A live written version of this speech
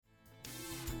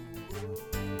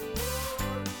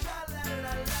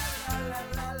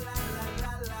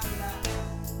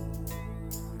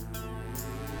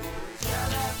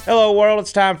Hello, world.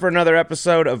 It's time for another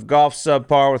episode of Golf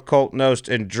Subpar with Colt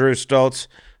Nost and Drew Stoltz.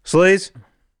 Sleaze,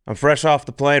 I'm fresh off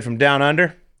the plane from down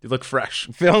under. You look fresh.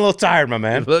 Feeling a little tired, my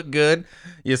man. You look good.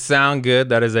 You sound good.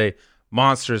 That is a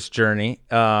monstrous journey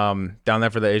down there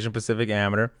for the Asian Pacific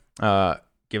Amateur.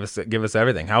 Give us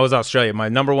everything. How was Australia? My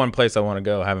number one place I want to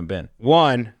go. I haven't been.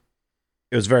 One,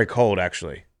 it was very cold,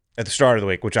 actually, at the start of the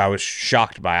week, which I was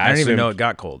shocked by. I didn't even know it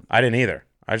got cold. I didn't either.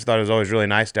 I just thought it was always really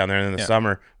nice down there. And in the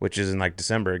summer, which is in like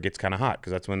December, it gets kind of hot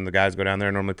because that's when the guys go down there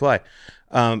and normally play.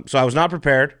 So I was not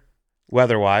prepared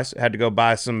weather-wise. I had to go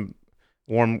buy some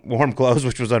warm clothes,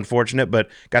 which was unfortunate, but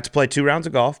got to play 2 rounds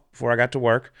of golf before I got to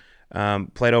work.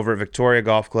 Played over at Victoria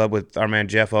Golf Club with our man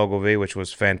Jeff Ogilvie, which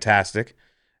was fantastic.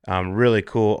 Really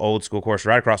cool old school course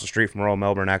right across the street from Royal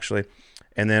Melbourne, actually.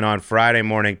 And then on Friday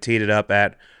morning, teed it up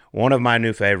at one of my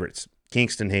new favorites,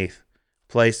 Kingston Heath.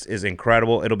 Place is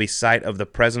incredible. It'll be site of the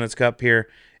President's Cup here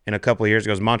in a couple of years. It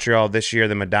goes Montreal this year,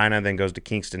 then Medina, then goes to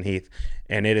Kingston Heath,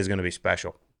 and it is going to be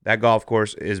special. That golf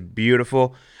course is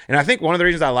beautiful. And I think one of the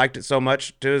reasons I liked it so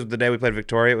much, too, is the day we played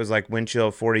Victoria, it was like wind chill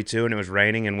of 42, and it was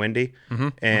raining and windy.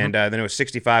 Then it was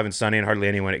 65 and sunny and hardly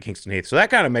any wind at Kingston Heath. So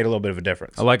that kind of made a little bit of a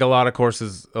difference. I like a lot of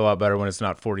courses a lot better when it's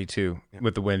not 42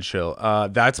 with the wind chill.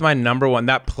 That's my number one.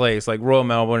 That place, like Royal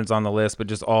Melbourne's on the list, but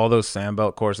just all those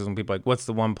Sandbelt courses, and people are like, what's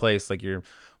the one place, like your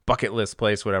bucket list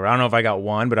place, whatever. I don't know if I got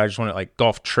one, but I just want to, like,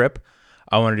 golf trip.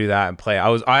 I want to do that and play.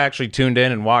 I actually tuned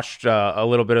in and watched a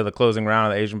little bit of the closing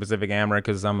round of the Asian Pacific Amateur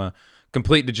because I'm a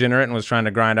complete degenerate and was trying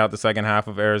to grind out the second half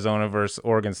of Arizona versus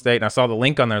Oregon State. And I saw the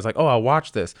link on there. I was like, oh, I'll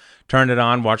watch this. Turned it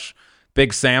on, watched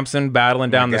Big Samson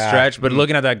battling down the stretch. But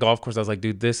looking at that golf course, I was like,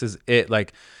 dude, this is it.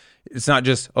 Like, it's not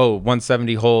just,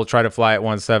 170 hole, try to fly at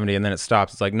 170, and then it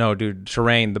stops. It's like, no, dude,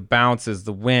 terrain, the bounces,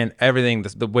 the wind, everything,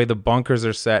 the way the bunkers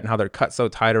are set and how they're cut so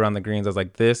tight around the greens. I was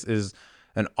like, this is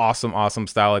an awesome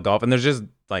style of golf. And there's just,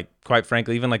 like, quite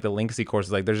frankly, even like the Linksy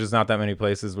courses, like, there's just not that many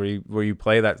places where you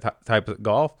play that type of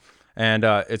golf. And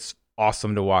it's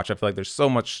awesome to watch. I feel like there's so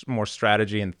much more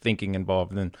strategy and thinking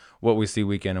involved than what we see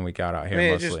week in and week out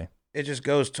here mostly. It just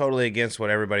goes totally against what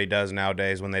everybody does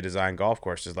nowadays when they design golf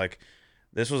courses. Like,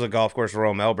 this was a golf course,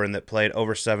 Royal Melbourne, that played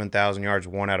over 7,000 yards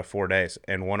 1 out of 4 days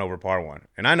and won over par 1.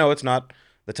 And I know it's not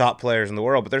the top players in the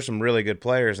world, but there's some really good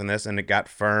players in this, and it got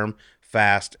firm,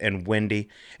 fast, and windy.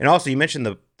 And also, you mentioned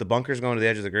the bunkers going to the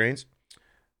edge of the greens.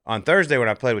 On Thursday when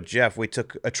I played with Jeff, we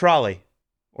took a trolley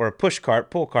or a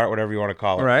pull cart, whatever you want to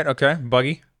call it. All right, okay,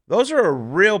 buggy. Those are a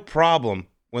real problem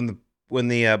when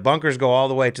the bunkers go all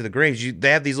the way to the greens. They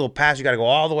have these little paths you got to go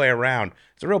all the way around.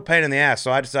 It's a real pain in the ass.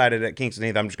 So I decided at Kingston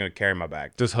Heath, I'm just going to carry my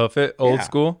bag. Just hoof it, old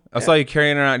school. I saw you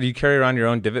carrying around. Do you carry around your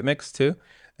own divot mix too?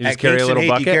 You just carry a little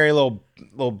bucket. You carry a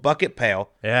little bucket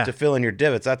pail to fill in your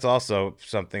divots. That's also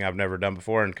something I've never done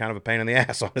before and kind of a pain in the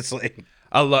ass, honestly.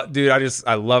 I love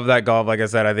that golf. Like I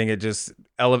said, I think it just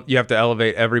you have to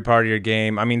elevate every part of your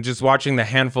game. I mean, just watching the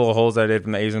handful of holes I did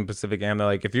from the Asian Pacific Am,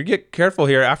 like, if you get careful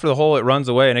here, after the hole it runs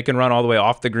away and it can run all the way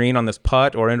off the green on this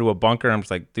putt or into a bunker. I'm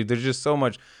just like, dude, there's just so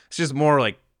much. It's just more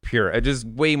like pure. It's just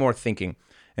way more thinking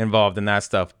involved in that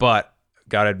stuff. But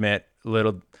gotta admit,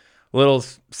 little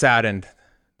saddened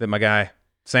that my guy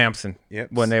Samson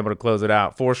wasn't able to close it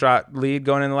out. 4-shot lead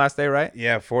going in the last day, right?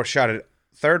 Yeah, 4-shot at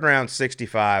third round,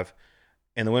 65.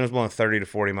 And the wind was blowing 30 to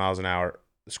 40 miles an hour.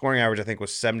 The scoring average, I think,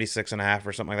 was 76.5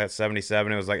 or something like that,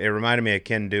 77. It was like, it reminded me of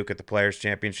Ken Duke at the Players'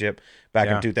 Championship back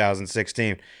in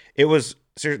 2016. It was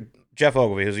Jeff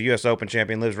Ogilvie, who's a U.S. Open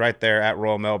champion, lives right there at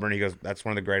Royal Melbourne. He goes, that's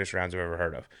one of the greatest rounds I've ever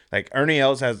heard of. Like, Ernie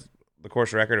Els has the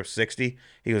course record of 60.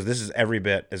 He goes, this is every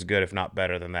bit as good, if not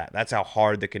better than that. That's how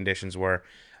hard the conditions were.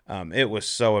 It was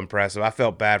so impressive. I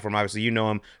felt bad for him. Obviously, you know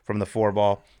him from the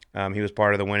 4-ball. He was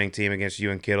part of the winning team against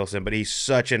you and Kittleson, but he's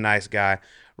such a nice guy.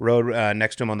 Rode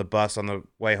next to him on the bus on the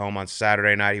way home on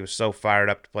Saturday night. He was so fired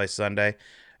up to play Sunday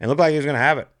and looked like he was going to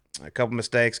have it. A couple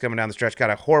mistakes coming down the stretch. Got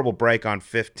a horrible break on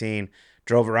 15.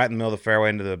 Drove it right in the middle of the fairway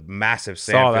into the massive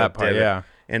sandfield. Saw that part, yeah.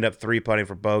 Ended up 3-putting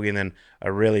for bogey and then a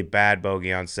really bad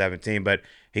bogey on 17. But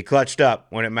he clutched up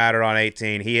when it mattered on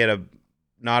 18. He hit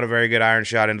not a very good iron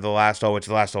shot into the last hole, which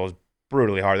the last hole was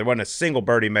brutally hard. There wasn't a single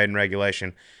birdie made in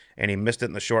regulation. And he missed it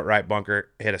in the short right bunker,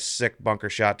 hit a sick bunker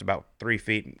shot to about 3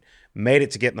 feet, made it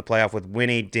to get in the playoff with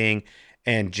Winnie, Ding,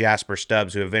 and Jasper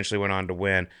Stubbs, who eventually went on to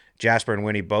win. Jasper and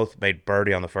Winnie both made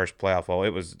birdie on the first playoff hole. It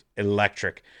was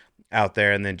electric out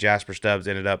there. And then Jasper Stubbs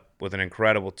ended up with an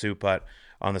incredible 2-putt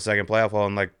on the second playoff hole.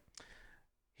 And, like,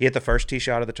 he hit the first tee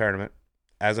shot of the tournament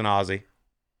as an Aussie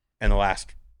and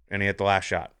he hit the last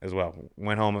shot as well.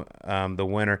 Went home the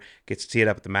winner, gets teed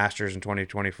up at the Masters in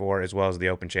 2024 as well as the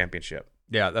Open Championship.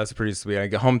 Yeah, that's pretty sweet. I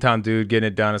get hometown dude getting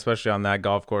it done, especially on that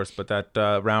golf course. But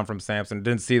that round from Samson,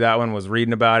 didn't see that one, was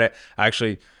reading about it. I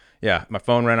actually Yeah, my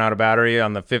phone ran out of battery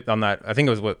on that. I think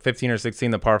it was 15 or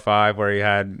 16, the par 5, where he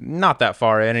had not that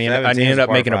far in. I ended up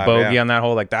making a bogey on that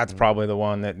hole. Like that's probably the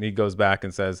one that he goes back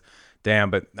and says, "Damn!"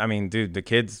 But I mean, dude, the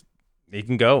kid's he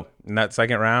can go in that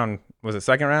second round. Was it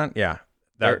second round? Yeah,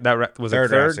 that was third it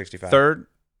third round, 65. Third.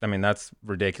 I mean, that's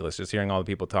ridiculous. Just hearing all the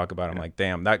people talk about it, I'm like,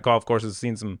 damn, that golf course has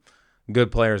seen some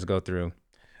good players go through.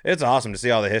 It's awesome to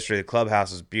see all the history. The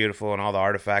clubhouse is beautiful and all the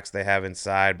artifacts they have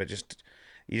inside. But you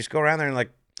just go around there and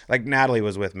like Natalie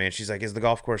was with me and she's like, "Is the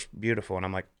golf course beautiful?" And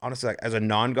I'm like, honestly, like as a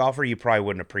non-golfer, you probably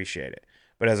wouldn't appreciate it.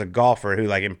 But as a golfer who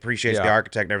like appreciates the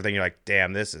architect and everything, you're like,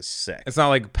 "Damn, this is sick." It's not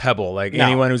like Pebble. Like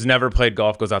anyone who's never played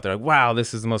golf goes out there like, "Wow,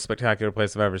 this is the most spectacular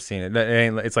place I've ever seen it."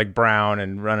 It's like brown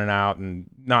and running out and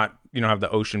not, you don't have the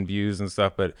ocean views and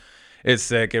stuff, but it's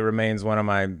sick. It remains one of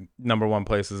my number one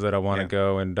places that I want to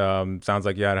go. And sounds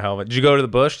like you had a hell of it. Did you go to the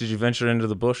bush? Did you venture into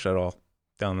the bush at all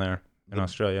down there in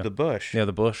Australia? The bush? Yeah,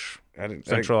 the bush.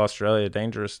 Central Australia,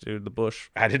 dangerous, dude. The bush.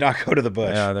 I did not go to the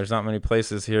bush. Yeah, there's not many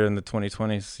places here in the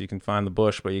 2020s you can find the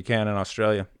bush, but you can in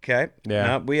Australia. Okay.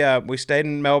 Yeah. No, we stayed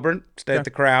in Melbourne, stayed at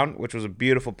the Crown, which was a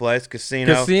beautiful place.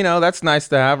 Casino, that's nice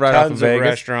to have right off of Vegas. Tons of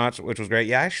restaurants, which was great.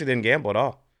 Yeah, I actually didn't gamble at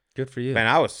all. Good for you. Man,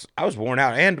 I was worn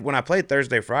out. And when I played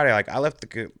Thursday, Friday, like I left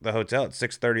the hotel at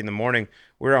 6:30 in the morning.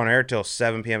 We were on air till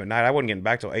 7 p.m. at night. I wasn't getting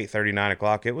back till 8:30, 9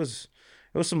 o'clock. It was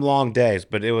some long days,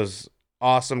 but it was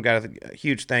awesome. Got a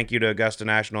huge thank you to Augusta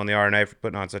National and the RNA for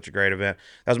putting on such a great event.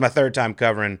 That was my third time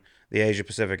covering the Asia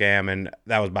Pacific AM, and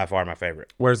that was by far my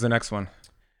favorite. Where's the next one?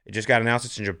 It just got announced.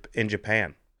 It's in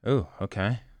Japan. Oh,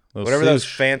 okay. Whatever those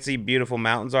fancy, beautiful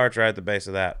mountains are, it's right at the base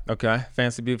of that. Okay.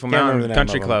 Fancy, beautiful mountain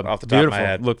country club. Off the top of my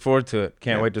head. Look forward to it.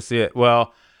 Can't wait to see it.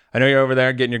 Well, I know you're over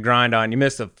there getting your grind on. You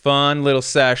missed a fun little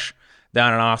sesh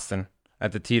down in Austin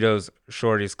at the Tito's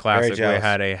Shorties Classic. We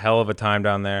had a hell of a time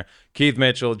down there. Keith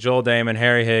Mitchell, Joel Dahmen,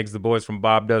 Harry Higgs, the boys from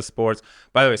Bob Does Sports.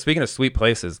 By the way, speaking of sweet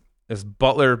places, this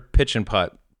Butler Pitch and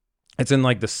Putt. It's in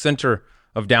like the center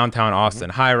of downtown Austin.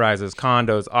 High rises,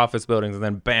 condos, office buildings, and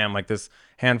then bam, like this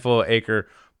handful of acre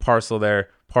parcel there,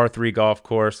 par 3 golf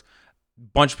course.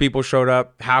 Bunch of people showed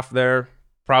up, half there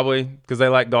probably because they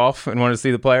like golf and wanted to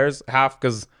see the players, half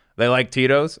because they like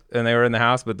Tito's and they were in the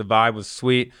house, but the vibe was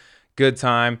sweet. Good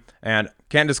time, and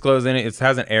can't disclose any. It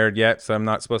hasn't aired yet, so I'm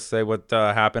not supposed to say what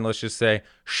happened. Let's just say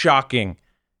shocking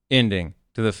ending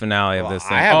to the finale of this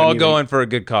thing. All going for a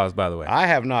good cause, by the way. I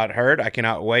have not heard. I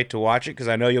cannot wait to watch it because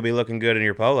I know you'll be looking good in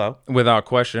your polo. Without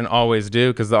question, always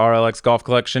do, because the RLX Golf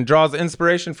Collection draws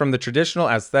inspiration from the traditional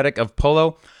aesthetic of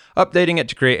polo, updating it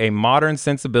to create a modern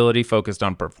sensibility focused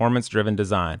on performance-driven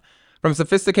design. From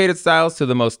sophisticated styles to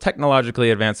the most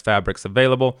technologically advanced fabrics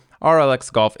available,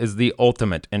 RLX Golf is the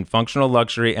ultimate in functional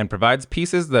luxury and provides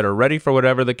pieces that are ready for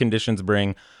whatever the conditions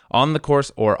bring, on the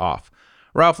course or off.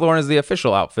 Ralph Lauren is the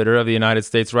official outfitter of the United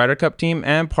States Ryder Cup team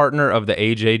and partner of the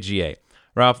AJGA.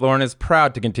 Ralph Lauren is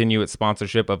proud to continue its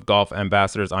sponsorship of golf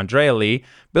ambassadors Andrea Lee,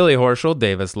 Billy Horschel,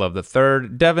 Davis Love III,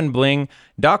 Devin Bling,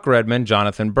 Doc Redman,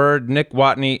 Jonathan Bird, Nick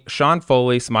Watney, Sean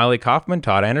Foley, Smiley Kaufman,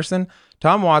 Todd Anderson,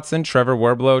 Tom Watson, Trevor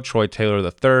Werblow, Troy Taylor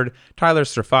III, Tyler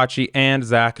Strafacci, and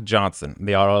Zach Johnson.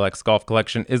 The RLX Golf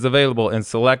Collection is available in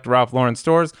select Ralph Lauren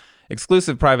stores,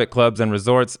 exclusive private clubs and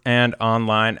resorts, and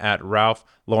online at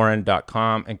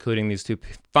ralphlauren.com, including these two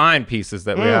fine pieces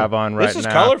that we have on right now. This is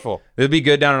colorful. It'd be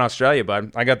good down in Australia,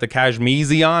 bud. I got the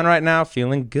Kashmir on right now,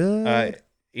 feeling good.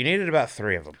 You needed about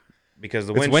 3 of them because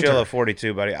the wind chill of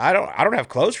 42, buddy. I don't have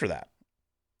clothes for that.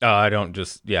 I don't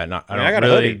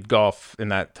really golf in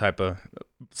that type of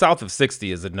south of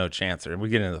 60 is a no chancer. We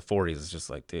get into the 40s, it's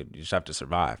just like, dude, you just have to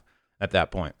survive at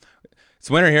that point. It's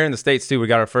winter here in the States too. We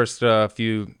got our first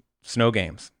few snow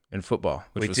games in football,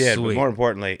 which was sweet. But more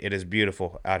importantly, it is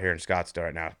beautiful out here in Scottsdale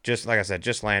right now. Just like I said,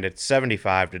 just landed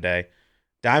 75 today.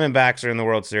 Diamondbacks are in the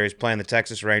World Series playing the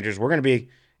Texas Rangers. We're going to be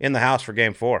in the house for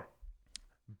Game 4.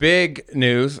 Big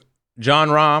news. John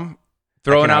Rahm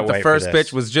throwing out the first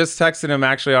pitch. Was just texting him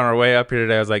actually on our way up here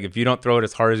today. I was like, if you don't throw it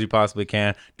as hard as you possibly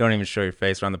can, don't even show your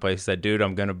face around the place. He said, dude,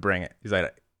 I'm going to bring it. He's like,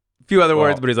 a few other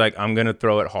words, but he's like, I'm going to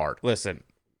throw it hard. Listen,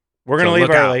 we're going to leave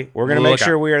early. We're going to make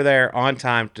sure we are there on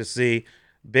time to see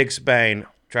Big Spain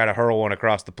try to hurl one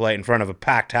across the plate in front of a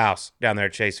packed house down there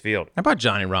at Chase Field. How about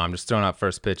Johnny Rahm just throwing out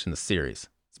first pitch in the series?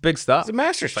 It's big stuff. He's a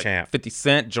Masters champ. 50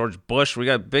 Cent, George Bush. We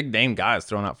got big name guys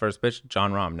throwing out first pitch.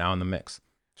 John Rahm now in the mix.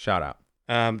 Shout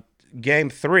out. Game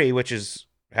 3, which is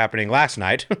happening last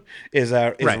night, is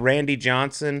Randy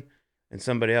Johnson and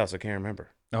somebody else. I can't remember.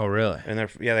 Oh, really? And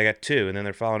they got 2, and then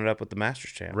they're following it up with the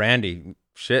Masters champ. Randy,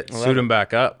 suit him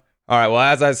back up. All right, well,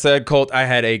 as I said, Colt, I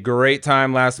had a great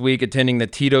time last week attending the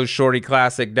Tito's Shorty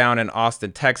Classic down in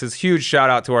Austin, Texas. Huge shout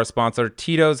out to our sponsor,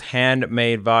 Tito's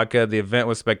Handmade Vodka. The event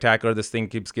was spectacular. This thing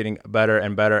keeps getting better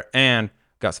and better, and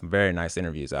got some very nice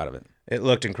interviews out of it. It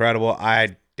looked incredible.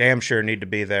 I damn sure need to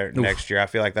be there next year. I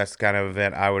feel like that's the kind of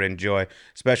event I would enjoy.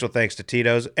 Special thanks to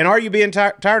Tito's. And are you being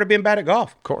tired of being bad at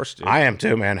golf? Of course, dude. I am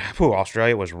too, man. Whew,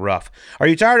 Australia was rough. Are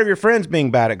you tired of your friends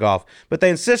being bad at golf, but they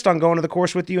insist on going to the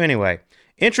course with you anyway?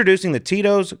 Introducing the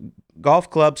Tito's Golf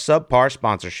Club Subpar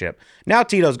sponsorship. Now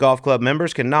Tito's Golf Club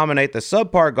members can nominate the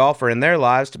subpar golfer in their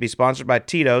lives to be sponsored by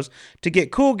Tito's to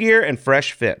get cool gear and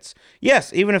fresh fits.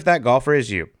 Yes, even if that golfer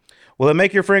is you. Will it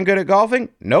make your friend good at golfing?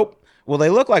 Nope. Will they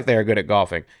look like they are good at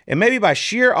golfing? And maybe by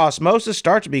sheer osmosis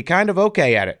start to be kind of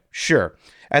okay at it? Sure.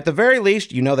 At the very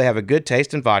least, you know they have a good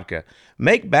taste in vodka.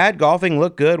 Make bad golfing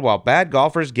look good while bad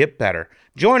golfers get better.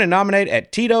 Join and nominate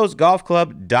at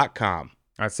titosgolfclub.com.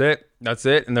 That's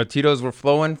it. And the Titos were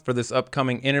flowing for this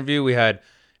upcoming interview. We did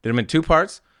them in two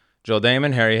parts. Joel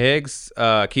Dahmen, Harry Higgs,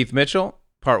 Keith Mitchell,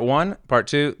 part 1. Part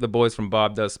 2, the boys from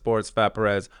Bob Does Sports, Fat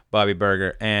Perez, Bobby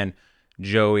Berger, and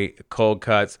Joey Cold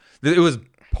Cuts. It was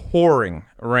pouring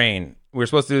rain. We were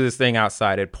supposed to do this thing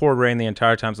outside. It poured rain the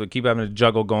entire time, so we keep having to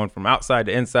juggle going from outside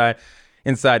to inside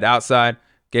to outside.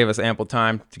 Gave us ample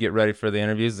time to get ready for the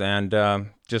interviews, and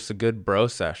just a good bro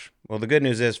sesh. Well, the good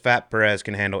news is Fat Perez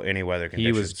can handle any weather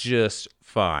conditions. He was just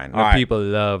fine. All right. People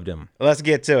loved him. Let's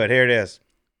get to it. Here it is.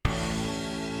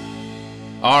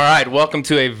 All right, welcome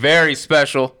to a very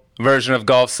special version of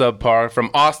Golf Subpar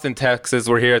from Austin, Texas.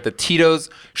 We're here at the Tito's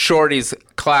Shorties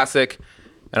Classic,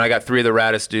 and I got 3 of the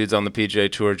raddest dudes on the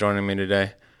PGA Tour joining me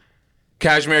today.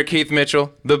 Cashmere Keith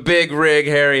Mitchell, the Big Rig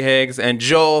Harry Higgs, and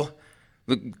Joel,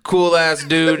 the cool-ass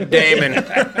dude, Dahmen.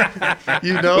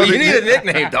 You need a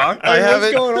nickname, dog.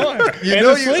 What's going on? And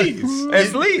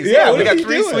Sleaze. Yeah, we got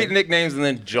 3 sweet nicknames, and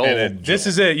then Joel. This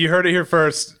is it. You heard it here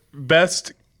first.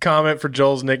 Best comment for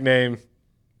Joel's nickname.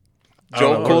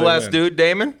 Joel, cool-ass dude,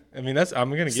 Dahmen. I mean, I'm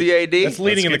gonna get CAD. That's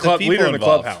leader in the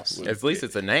clubhouse. At least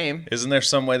it's a name. Isn't there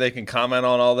some way they can comment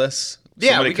on all this?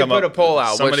 Yeah, we can put a poll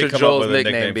out. What should Joel's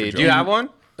nickname be? Do you have one?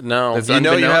 No. That's you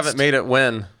know you unbeknownst? haven't made it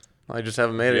win. I just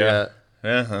haven't made it yet.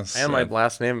 Yeah, And my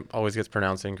last name always gets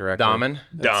pronounced incorrectly. Dahmen.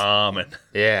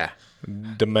 Yeah.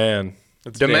 Dahmen.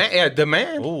 Dahmen. Yeah,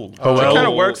 Dahmen. Ooh. It kind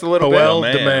of works a little bit.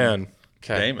 Dahmen.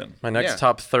 Okay. Dahmen. My next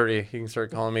top 30, you can start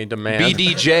calling me Demand.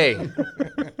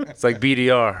 BDJ. It's like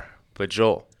BDR, but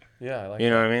Joel. Yeah, I like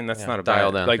You know what I mean? That's not a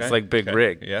dialed bad. in. Like it's like Big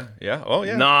Rig. Yeah. Oh,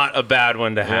 yeah. Not a bad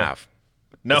one to have.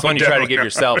 No, It's one you try to definitely give not.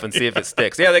 yourself and see if it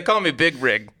sticks. Yeah, they call me Big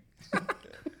Rig.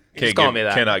 Just call me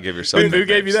that. Cannot give yourself. Who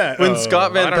gave you that? When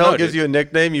Scott Van I don't know, Pelt gives dude. you a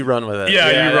nickname, you run with it. Yeah,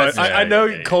 Yeah, you're right. that's- I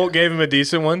know Colt gave him a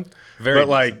decent one, but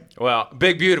like, Well,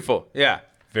 Big Beautiful. Yeah.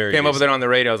 Very Came up with decent. it on the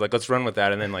radio. I was like, let's run with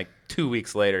that. And then like 2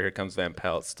 weeks later, here comes Van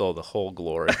Pelt. Stole the whole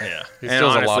glory. Yeah. He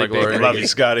steals a lot of glory. Big Love Rig you,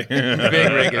 Scotty.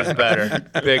 Big Rig is better.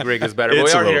 Big Rig is better. It's But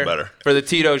we a are little here better. for the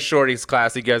Tito's Shorties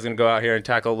Classic. You guys are going to go out here and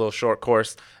tackle a little short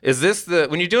course. Is this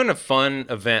when you're doing a fun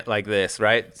event like this,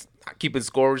 right? Keeping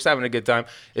score, we're just having a good time.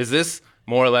 Is this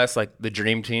more or less like the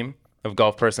dream team of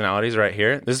golf personalities right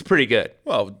here? This is pretty good.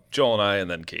 Well, Joel and I, and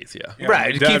then Keith, yeah.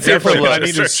 Right. Keith's here for definitely I looks.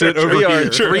 need to sit over We are here.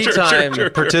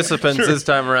 3-time participants this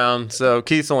time around, so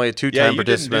Keith's only a 2-time Yeah, you didn't do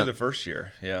participant. the first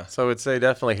year. Yeah. So I would say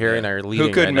definitely Harry and I are leading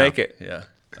Who couldn't right make it? Yeah.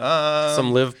 now.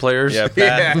 Some live players. Yeah,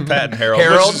 Pat and Harold.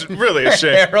 Harold? Which is really a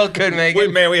shame. Harold couldn't make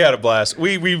it. Man, we had a blast.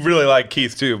 We really like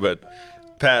Keith, too, but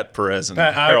Pat Perez and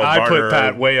Harold I Varner. put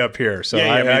Pat way up here, so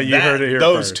Yeah, I mean, you heard it here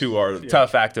Those first. two are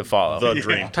Tough act to follow. the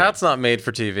dream. Pat's not made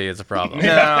for TV. It's a problem.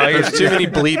 No, There's too many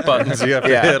bleep buttons you have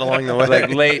to hit along the way. like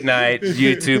late night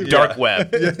YouTube, dark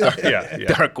web, Yeah.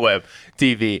 dark web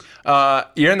TV.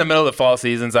 You're in the middle of the fall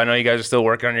seasons. I know you guys are still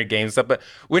working on your game stuff, but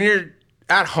when you're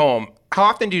at home, how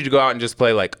often do you go out and just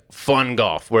play like fun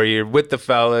golf, where you're with the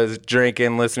fellas,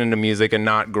 drinking, listening to music, and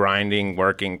not grinding,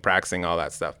 working, practicing, all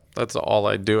that stuff? That's all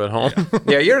I do at home.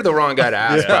 Yeah, you're the wrong guy to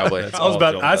ask, probably. I was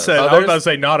about to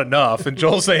say not enough, and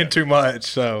Joel's saying too much.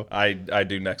 So I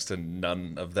do next to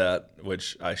none of that,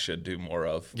 which I should do more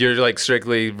of. You're like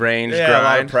strictly range Yeah, a lot of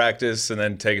grind. practice and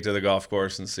then take it to the golf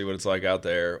course and see what it's like out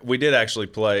there. We did actually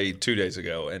play 2 days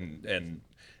ago and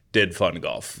did fun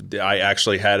golf. I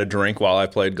actually had a drink while I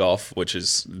played golf, which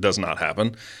does not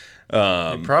happen.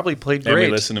 Probably played And we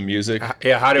great. listened to music.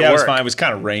 Yeah, how did it Yeah, it was work? fine. It was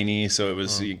kind of rainy, so it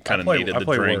was you kind of needed I the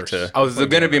play drink worse. to. I was going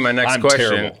to be my next I'm question.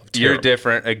 terrible. You're Terrible.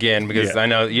 different again because Yeah. I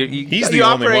know you He's you the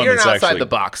only operate, one you're an that's outside actually- the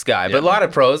box guy. But a lot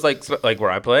of pros, like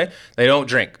where I play, they don't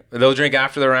drink. They'll drink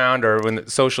after the round or when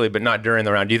socially, but not during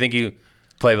the round. Do you think you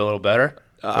play a little better?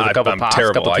 a couple I'm pops,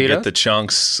 terrible. couple I Titos? get the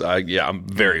chunks. I'm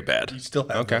very bad. You still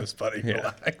have those, buddy. Yeah.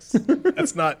 Relax.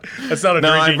 That's not a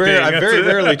No, I drinking thing. very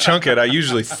rarely chunk it. I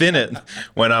usually thin it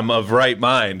when I'm of right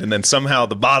mind, and then somehow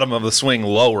the bottom of the swing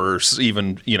lowers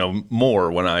even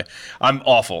more when I'm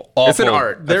awful. It's an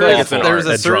art. There's at a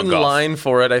drunk certain golf. line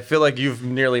for it. I feel like you've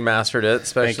nearly mastered it,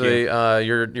 especially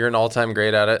you're an all-time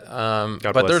great at it. But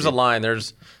bless there's you. a line.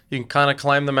 You can kind of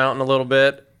climb the mountain a little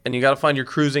bit, and you got to find your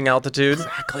cruising altitude.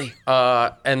 Exactly.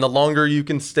 And the longer you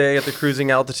can stay at the cruising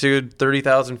altitude,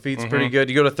 30,000 feet's pretty good.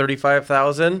 You go to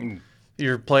 35,000,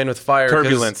 you're playing with fire.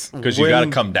 Turbulence. Because you got to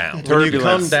come down. When you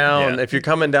come down, Yeah. if you're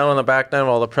coming down on the back nine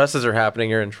while the presses are happening,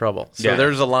 you're in trouble. So Yeah.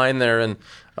 there's a line there, and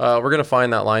we're gonna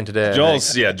find that line today. I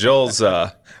think. Joel's.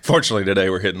 Fortunately, today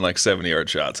we're hitting like 70-yard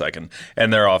shots.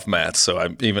 And they're off mats,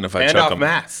 so even if I And chunk off them,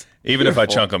 mats. even if I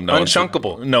chunk them, no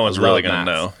Unchunkable. one's I really love gonna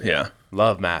know. mats. Yeah.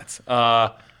 Love mats.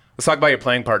 Let's talk about your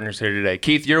playing partners here today.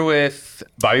 Keith, you're with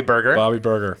Bobby Berger. Bobby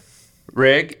Burger.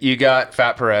 Rig, you got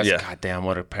Fat Perez. Yeah. God damn,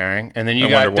 what a pairing. And then you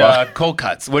I wonder got Cold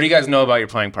Cuts. What do you guys know about your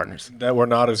playing partners? That we're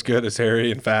not as good as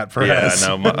Harry and Fat for Yeah, us.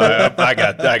 no, I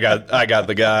got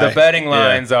the guy. The betting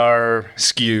lines are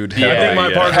skewed. Yeah. I think my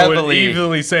Yeah. partner would Heavily-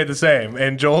 easily say the same,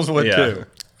 and Joel's would Yeah. too.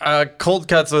 Cold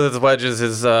cuts with his wedges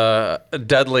is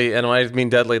deadly, and when I mean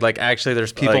deadly, like actually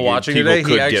there's people Like, watching people today.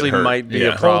 could He get actually hurt. might be Yeah.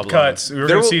 a problem. Cold cuts. We're There going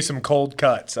to will- see some cold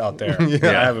cuts out there. I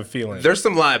have a feeling. There's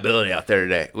some liability out there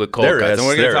today with Cold There Cuts. is,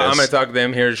 And there I'm is. going to talk to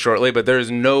them here shortly, but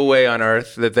there's no way on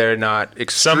earth that they're not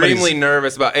extremely Somebody's-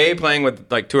 nervous about A, playing with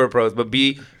like tour pros, but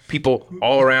B, people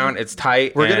all around. It's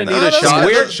tight. We're gonna and need a some shot.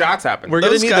 weird shots happen. We're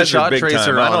gonna Those need the guys are shot big tracer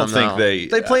time. I on don't them, think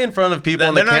though. They play in front of people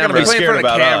on the They're not going to cameras. be Play in scared front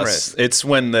of about cameras. us. It's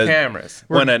when Cameras.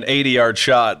 when an 80-yard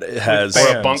shot has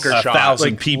Or a bunker shot.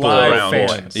 1,000 Like people live around.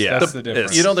 fans. Yeah, That's the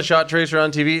difference. You know the shot tracer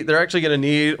on TV? They're actually going to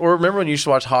need, or remember when you used to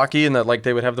watch hockey and that like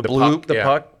they would have the blue, puck, the yeah.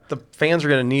 puck? The fans are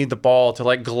going to need the ball to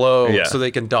like glow Yeah. so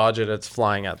they can dodge it. It's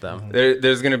flying at them.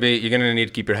 There's going to be, you're going to need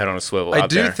to keep your head on a swivel I out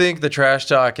do there. think the trash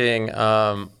talking,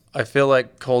 I feel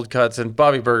like Cold Cuts, and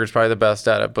Bobby Burger's probably the best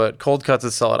at it, but Cold Cuts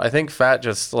is solid. I think Fat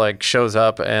just like shows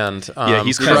up and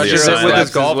he's kinda crushes the it with assassin. his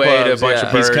golf Way to a clubs. bunch Yeah.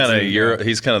 of he's birds kind and- of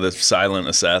he's kind of the silent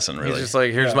assassin, really. He's just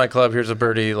like, here's my club, here's a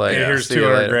birdie. Like, Hey, here's see you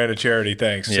 200 later. grand of charity.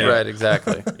 Thanks. Yeah. Right,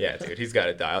 exactly. Yeah, dude, he's got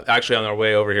it dialed. Actually, on our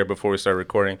way over here before we started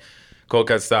recording, Cold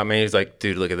Cut stopped me. He's like,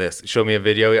 dude, look at this. Showed me a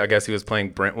video. I guess he was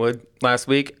playing Brentwood last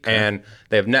week, and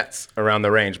they have nets around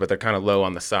the range, but they're kind of low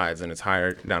on the sides, and it's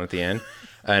higher down at the end.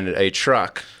 And a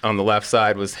truck on the left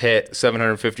side was hit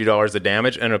 $750 of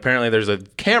damage, and apparently there's a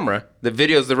camera that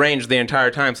videos the range the entire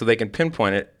time so they can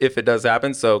pinpoint it if it does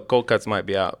happen. So Cold Cuts might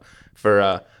be out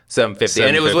for $750.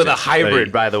 And it was with a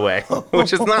hybrid, by the way,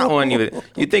 which is not one you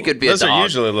think it'd be Those a dog. are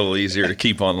usually a little easier to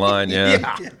keep online.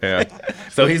 Yeah, yeah.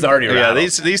 So he's already Yeah, rattled.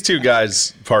 these two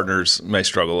guys partners may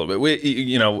struggle a little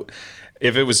bit.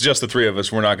 If it was just the three of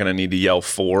us, we're not going to need to yell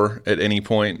four at any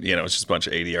point. It's just a bunch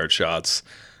of 80-yard shots.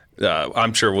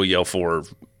 I'm sure we'll yell for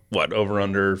over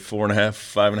under 4.5,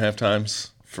 5.5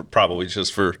 times for probably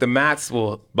just for The mats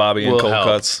will Bobby and will Cold help.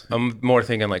 Cuts. I'm more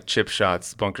thinking like chip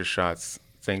shots, bunker shots,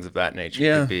 things of that nature.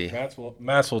 Yeah. Could be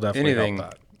Matt's will definitely anything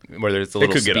help that. where there's a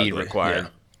little could get speed ugly, required.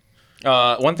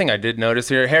 One thing I did notice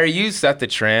here, Harry, you set the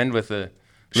trend with the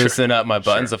loosen up my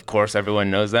buttons. Of course,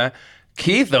 everyone knows that.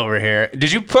 Keith over here,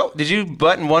 did you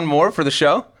button one more for the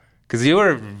show? Because you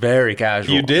were very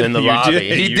casual You did in the you lobby.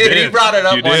 Did, He you did. He brought it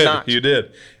up You one did. notch. You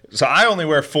did. So I only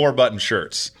wear 4-button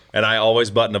shirts, and I always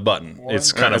button a button.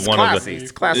 It's kind of It's one classy. of the.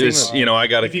 It's classy move. I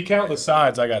got If you count the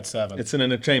sides, I got 7. It's an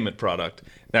entertainment product.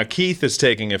 Now Keith is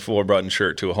taking a 4-button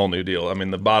shirt to a whole new deal. I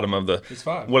mean, the bottom of the. It's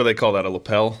fine. What do they call that? A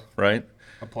lapel, right?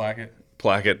 a placket.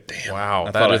 Placket. Damn. Wow,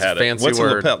 I that thought is I had fancy it. What's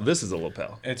word. a lapel? This is a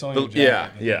lapel. It's only a yeah,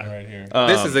 jacket yeah. right here.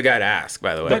 This is the guy to ask,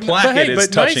 by the way. The placket hey, is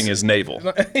but touching nice- his navel.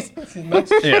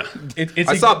 It's Yeah.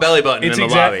 I saw belly button in the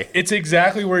lobby. It's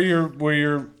exactly where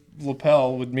your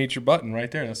lapel would meet your button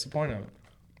right there. That's the point of it.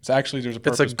 It's actually there's a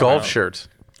It's purpose a golf behind it. shirt.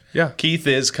 Yeah. Keith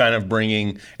is kind of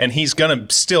bringing, and he's going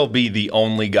to still be the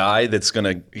only guy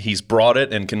he's brought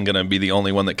it and going to be the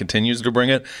only one that continues to bring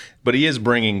it, but he is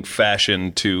bringing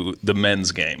fashion to the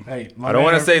men's game. Hey, I don't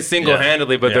want to say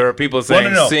single-handedly, but Yeah. there are people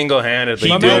saying no. single-handedly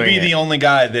He doing will be it. the only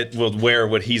guy that will wear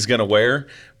what he's going to wear,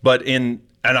 but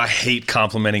and I hate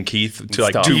complimenting Keith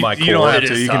to tough. my core. You don't have It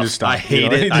to. is You can tough. just stop. I hate You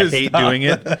know, it. I just hate stop. doing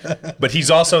it. But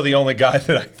he's also the only guy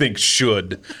that I think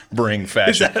should bring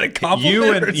fashion. that a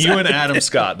compliment You and Adam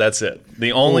Scott. That's it.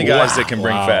 The only guys that can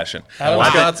bring fashion. Adam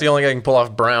Scott's the only guy who can pull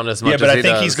off brown as much Yeah, but as I he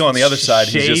think does. he's going the other side.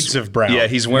 He's Shades just, of brown. Yeah,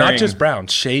 he's wearing not just brown,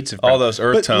 shades of brown. all those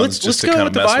earth But tones let's just to go kind with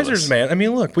of the mess with visors, us. man. I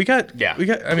mean, look, we got. I mean,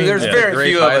 There's yeah. very Great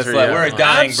few of us. visor, Like, yeah. we're a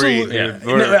dying breed.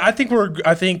 Absolutely. No,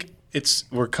 I think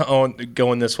we're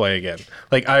going this way again.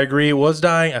 Like, I agree it was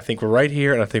dying. I think we're right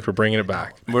here, and I think we're bringing it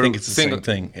back. I think it's the same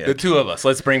thing. Yeah. The two of us.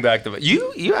 Let's bring back the.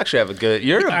 You actually have a good.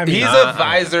 He's a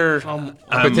visor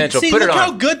potential. See, Put it look on.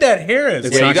 how good that hair is.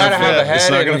 Yeah, you gotta have a It's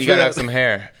not head gonna and you gotta fit. have some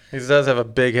hair. He does have a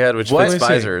big head, which Let fits me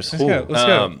see. visors. Let's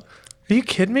go. Are you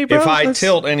kidding me, bro? If I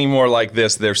tilt any more like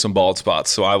this, there's some bald spots,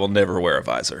 so I will never wear a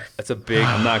visor. That's a big.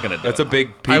 I'm not gonna do That's it. a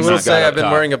big piece. I will not say got I've up been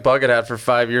top. wearing a bucket hat for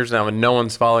 5 years now, and no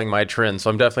one's following my trend, so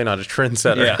I'm definitely not a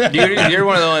trendsetter. Yeah. You're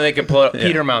one of the only that can pull up.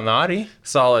 Peter Malnati.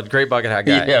 Solid, great bucket hat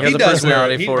guy. Yeah, he has he a does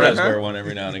personality for it. wear one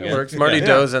every now and again. Works. Marty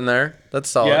Doe's in there. That's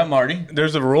solid. Marty.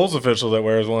 There's a rules official that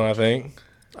wears one, I think.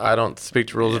 I don't speak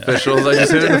to rules officials. I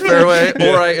just hit it in the fairway,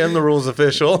 or I am the rules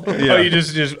official. Oh, you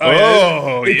just cross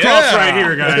right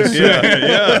here, guys.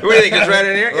 Yeah. What do you think? Just right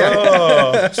in here?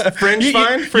 Yeah. Fringe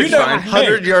fine? Fringe fine.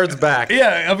 100 yards back.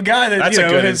 Yeah, a guy that That's a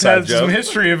good has inside had some joke.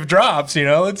 history of drops.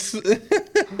 It's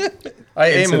I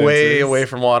aim way Incidences. away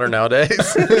from water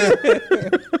nowadays.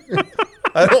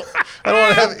 I don't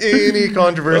want to have any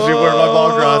controversy where my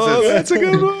ball crosses. that's a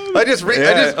good one. I just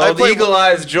the play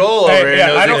eagle-eyed Joel over here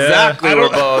knows exactly where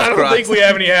balls I don't cross. think we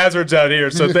have any hazards out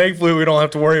here, so thankfully we don't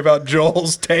have to worry about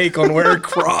Joel's take on where it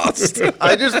crossed.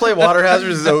 I just play water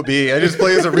hazards as OB. I just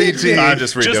play as a read team. I'm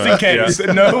just redoing Just in case, it.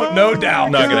 Yeah. no doubt.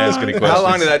 I'm not gonna ask any questions. How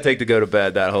long did that take to go to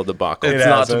bed, that whole debacle? It It's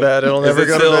not hasn't. too bad. It'll Is never it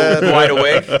go still to bed. wide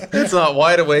awake? It's not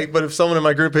wide awake, but if someone in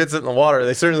my group hits it in the water,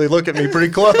 they certainly look at me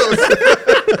pretty close.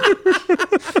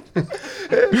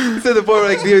 To the point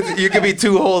where like you could be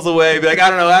 2 holes away, be like, I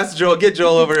don't know, ask Joel, get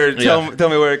Joel over here, and tell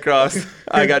me where it crossed.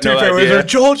 I got no idea.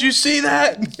 Joel, did you see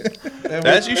that?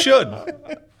 As you should.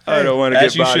 I don't want to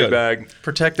As get you body should. bagged.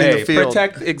 Protecting Hey, the field.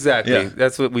 protect exactly. Yeah.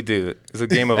 That's what we do. It's a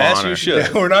game of As honor. you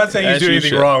should. We're not saying you As do you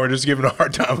anything should. wrong. We're just giving a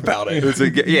hard time about it.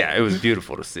 It was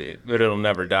beautiful to see it, but it'll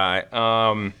never die.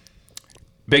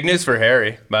 Big news for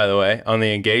Harry, by the way, on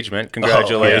the engagement.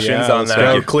 Congratulations on let's that.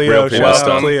 go. Cleo, Real people shout out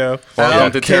stuff. to Cleo.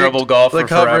 Welcome to terrible golf the for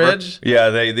forever. coverage. Yeah,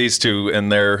 these two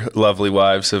and their lovely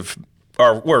wives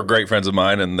were great friends of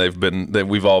mine, and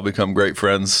we've all become great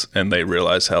friends, and they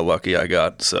realize how lucky I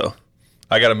got. So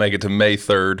I got to make it to May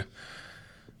 3rd,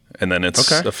 and then it's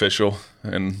official.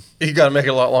 And You got to make it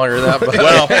a lot longer than that. But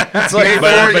well, it's like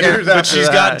 4 years but after she's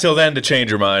that. got until then to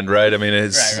change her mind, right? I mean,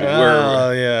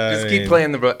 we're yeah. Just keep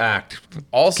playing the act.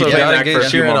 Also, Keep got playing that for a engaged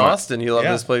few here in more months. Austin. You love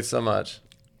Yeah. this place so much.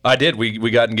 I did.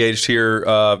 We got engaged here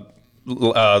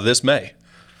this May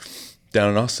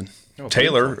down in Austin.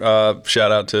 Taylor,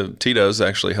 shout out to Tito's,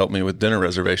 actually helped me with dinner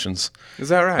reservations. Is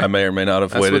that right? I may or may not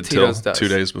have That's waited what till Tito's does. 2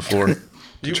 days before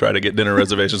to try to get dinner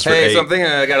reservations for Hey, 8. something.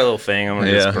 I got a little thing. I'm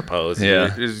gonna Yeah. just propose.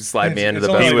 Yeah. Just slide me into It's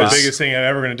the only best the spot. biggest thing I'm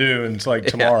ever going to do, and it's like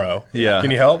tomorrow. Yeah. Can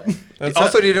you help?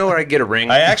 Also, do you know where I get a ring?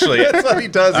 I actually, That's what he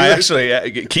does.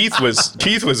 Keith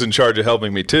was in charge of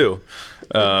helping me too.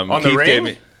 On the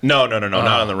ring? No, not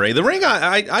on the ring. The ring,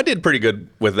 I did pretty good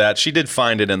with that. She did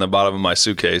find it in the bottom of my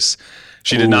suitcase.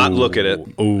 She did not look at it.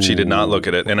 She did not look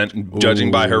at it. And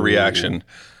judging by her reaction,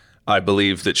 I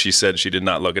believe that she said she did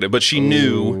not look at it. But she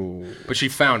knew. But she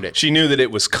found it. She knew that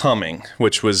it was coming,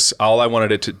 which was all I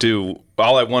wanted it to do.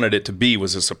 All I wanted it to be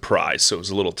was a surprise. So it was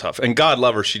a little tough. And God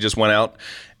love her, she just went out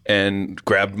and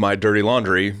grabbed my dirty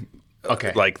laundry.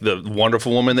 Okay. Like the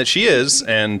wonderful woman that she is,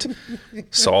 and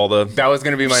saw the. That was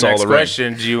going to be my Saw next the ring.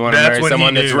 question. Do you want to That's marry what he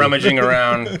someone that's knew. rummaging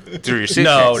around through your suitcase?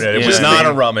 No, it was You know what not I a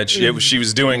mean? rummage. She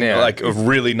was doing Yeah. like a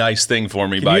really nice thing for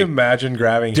me Can by. you imagine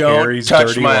grabbing Don't Harry's touch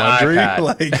dirty my laundry? iPad.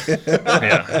 Like,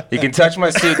 Yeah. You can touch my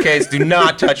suitcase. Do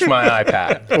not touch my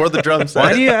iPad. or the drum set.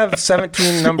 Why do you have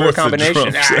 17 number What's the combination?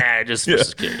 drum Just for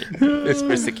security. It's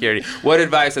for security. What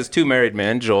advice, as two married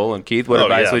men, Joel and Keith, what Oh,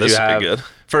 advice yeah, would this you would be have good.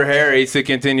 for Harry to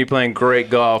continue playing great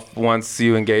golf once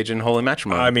you engage in holy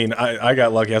matrimony? I mean, I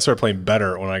got lucky. I started playing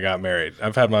better when I got married.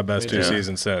 I've had my best 2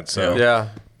 seasons since. So Yeah.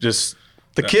 just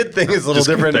The kid thing is a little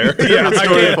different. yeah, different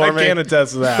story for I me. can't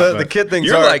attest to that. The but- kid things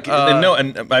You're are like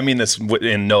and I mean this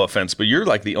in no offense, but you're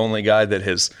like the only guy that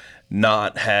has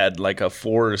not had like a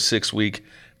 4 to 6 week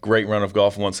great run of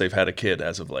golf once they've had a kid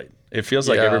as of late. It feels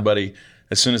like Yeah. everybody,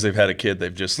 as soon as they've had a kid,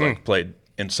 they've just like played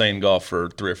insane golf for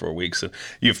 3 or 4 weeks. And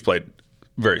you've played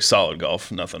very solid golf,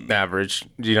 nothing. Average.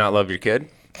 Do you not love your kid?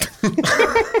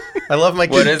 I love my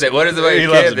kid. What is it? What is it about He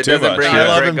your loves kid him that too doesn't much. bring Yeah. you I a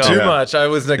love great him golf? too much. I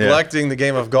was neglecting the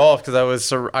game of golf because I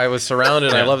was surrounded.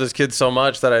 And I love this kid so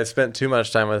much that I spent too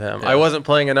much time with him. I wasn't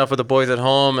playing enough with the boys at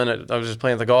home, and I was just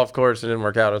playing at the golf course. It didn't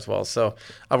work out as well. So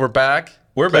we're back.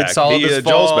 We're Played back. Solid He, this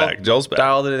Joel's fall, back. Joel's back.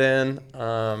 Dialed it in.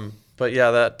 But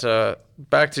yeah, that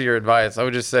back to your advice. I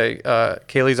would just say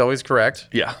Kaylee's always correct.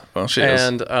 Yeah, well, she is.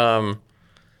 And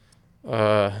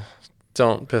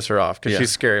don't piss her off because Yeah.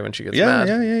 she's scary when she gets Yeah,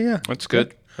 mad. yeah. That's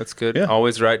good. That's good. Yeah.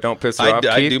 Always right. Don't piss her off.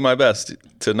 I Keith? do my best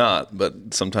to not, but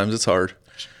sometimes it's hard,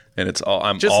 and it's all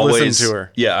I'm Just always listen to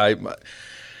her. Yeah,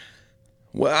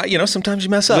 well, sometimes you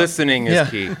mess up. Listening is Yeah.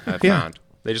 key. I've Yeah. found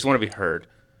they just want to be heard,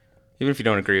 even if you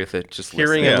don't agree with it. Just Hearing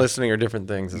listen. and Yeah. listening are different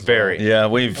things. As Very. Yeah, Are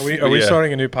we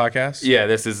starting a new podcast? Yeah,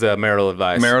 this is marital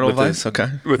advice. marital with the- advice. Okay,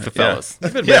 with the fellas.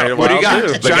 Yeah, What do you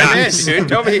got? Chime in, dude.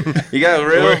 Tell me. You got a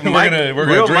real We're Mike, gonna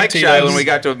real drink Mike shy Tito's. when we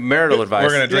got to marital advice.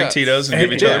 We're gonna drink Tito's and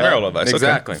give each Yeah. other marital advice. Okay.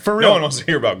 Exactly. For No real. one wants to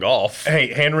hear about golf.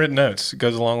 Hey, handwritten notes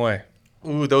goes a long way.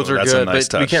 Ooh, those are That's a good. nice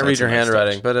But we touch. can't read That's a your nice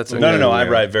handwriting, touch. but it's No. I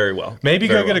write very well. Maybe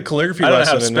Very go get well. a calligraphy I don't know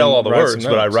lesson. how to and spell then all the write some words,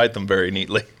 but I notes. write them very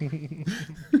neatly.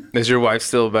 Is your wife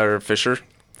still a better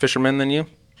fisherman than you?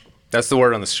 That's the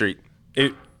word on the street.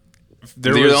 There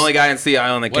You're was- the only guy in Sea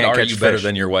Island that What can't are catch you fish. better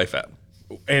than your wife at?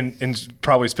 and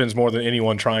probably spends more than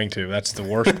anyone trying to. That's the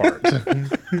worst part.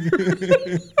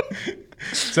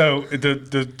 So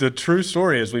the true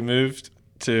story is we moved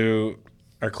to,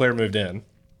 or Claire moved in.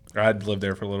 I'd lived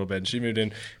there for a little bit, and she moved in,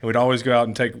 and we'd always go out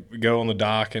and go on the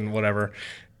dock and whatever.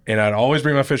 And I'd always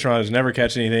bring my fishing rods, never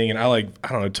catch anything. And I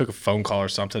don't know, took a phone call or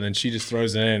something, and she just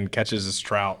throws it in and catches this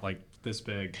trout like this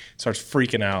big, starts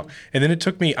freaking out. And then it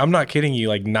took me, I'm not kidding you,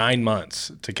 like 9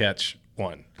 months to catch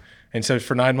one. And so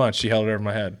for 9 months, she held it over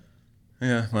my head,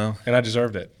 Yeah, well, and I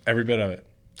deserved it, every bit of it.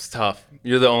 It's tough.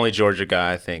 You're the only Georgia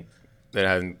guy, I think, that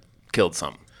hasn't killed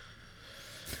something.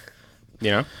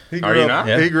 You know? Are you not?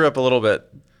 He grew up a little bit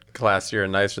classier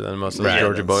and nicer than most of the Right.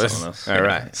 Georgia boys. Some of those- All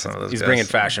right. some of those He's guys. bringing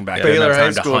fashion back. Yeah. He doesn't Baylor have time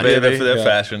High to School, hunt. baby. Yeah, for that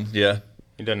fashion. Yeah.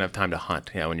 He doesn't have time to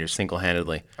hunt. Yeah, when you're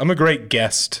single-handedly. I'm a great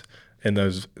guest in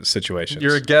those situations.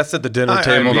 You're a guest at the dinner I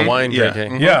table, the mean, wine yeah.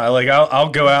 drinking. Yeah, like I'll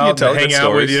go out tell and hang good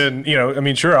out with stories. you, and I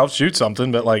mean, sure, I'll shoot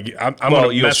something, but like I'm Well,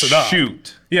 gonna you'll mess it up.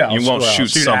 shoot. Yeah, you won't shoot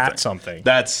something. at something.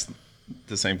 That's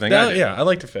the same thing. Yeah, I do. yeah, I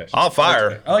like to fish. I'll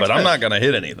fire, I like but to I'm fish. not going to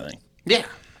hit anything. Yeah.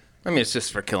 I mean, it's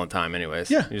just for killing time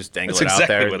anyways. Yeah. You just dangle That's it out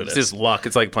exactly there. what it It's is. just luck.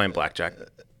 It's like playing blackjack.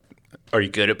 Are you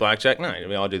good at blackjack? No,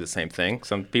 we all do the same thing.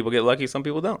 Some people get lucky, some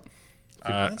people don't.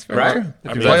 That's Right? true.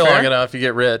 If you play long enough, you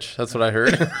get rich. That's what I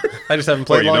heard. I just haven't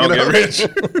played you long don't enough. get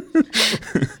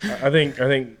rich. I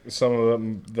think some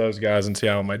of those guys in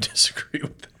Seattle might disagree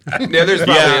with that. Yeah, there's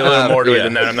probably a little more to it yeah.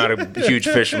 than that. I'm not a huge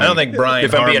fisherman. I don't think Brian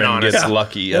if I'm being Harmon honest. gets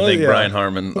lucky. I Oh, think yeah. Brian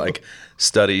Harmon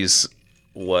studies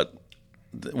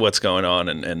what's going on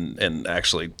and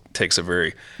actually takes a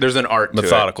very There's an art to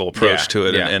methodical it. approach Yeah, to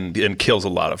it yeah. and kills a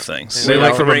lot of things. They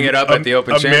like to from bring it up at the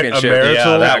Open Championship. marital,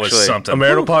 Yeah, that was actually. something. a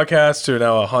marital podcast to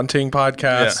now a hunting podcast.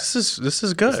 Yeah. This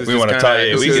is good. We wanna Kinda- tie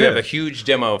it. We We could could- have a huge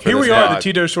demo for Here this we are at the pod.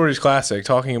 Tito Shorties Classic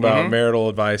talking about marital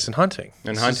advice and hunting.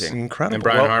 and This is hunting. incredible. And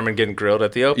Brian Well, Harmon getting grilled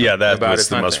at the Open. Yeah, that about was his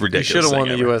the most hunting. You ridiculous should have won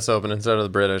thing the ever. U.S. Open instead of the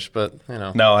British, but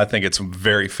No, I think it's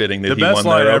very fitting that The he best won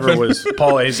line that ever Open. was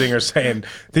Paul Azinger saying,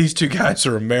 "These two guys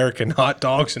are American hot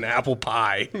dogs and apple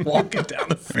pie walking down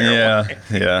the fairway."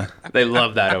 Yeah. They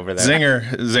love that over there.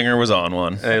 Zinger was on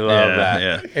one. They love Yeah, that.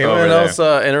 Yeah. anyone Over there. else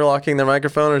interlocking their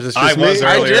microphone, or is this just I was me?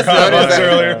 earlier. I just I noticed was that.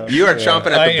 earlier. You are chomping at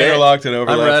the I bit. interlocked and I'm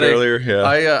overlapped ready. earlier. Yeah.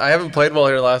 I haven't played well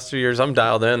here the last 2 years. I'm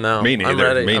dialed in now. Me neither. I'm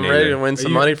ready. Me I'm neither. ready to win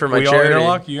some money for my we all charity.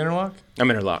 interlock? You interlock? I'm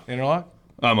interlocked. Interlock?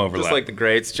 I'm overlap. Just like the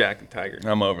greats, Jack and Tiger.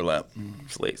 I'm overlap.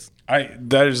 Sleaze.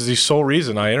 That is the sole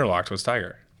reason I interlocked was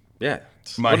Tiger. Yeah.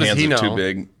 My What does hands he are know? too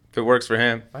big. If it works for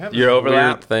him. have Your a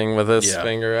overlap. weird thing with this Yeah.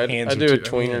 finger. I Hands do are a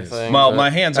too- tweener hands. thing. Well, but- my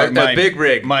hands A- are a my big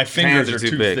rig. My Hands fingers are are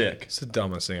too too big. thick. It's the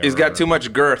dumbest thing He's I've got ever too heard.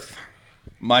 much girth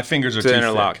My fingers are to too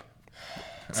interlock. thick.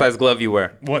 Size glove you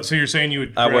wear. What? So you're saying you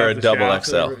would? I wear grab a the double shaft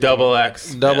XL. over- Double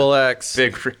X. Double X.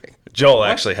 Big rig. Joel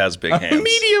actually has big hands.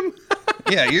 Medium.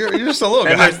 Yeah, you're just a little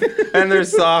And guy. they're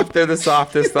soft. They're the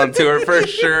softest on tour for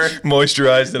sure.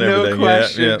 Moisturized and No everything.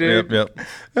 question, yeah, dude. Yep.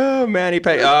 Oh, Manny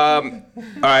Pay. All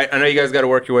right, I know you guys got to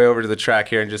work your way over to the track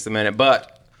here in just a minute,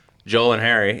 but Joel and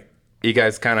Harry, you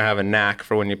guys kind of have a knack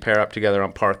for when you pair up together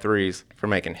on par threes for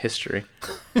making history.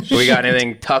 We got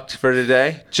anything tucked for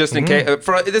today? Just in case.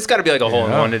 This got to be like a hole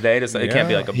in one today. It can't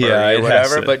be like a birdie Yeah, or it whatever.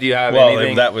 has to. But do you have well,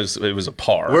 anything? it was a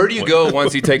par. Where do you go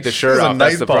once you take the shirt This is a off?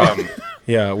 That's nice the par. problem.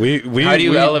 Yeah, we. How do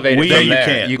you elevate it No, from you there?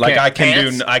 can't. You like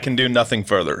can't. I can do nothing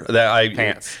further.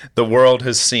 Pants. The world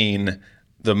has seen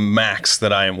the max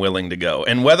that I am willing to go,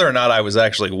 and whether or not I was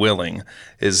actually willing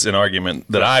is an argument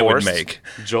that I would Forced? make.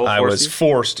 Joel I forced was you?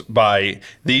 forced by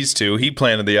these two. He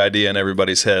planted the idea in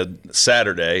everybody's head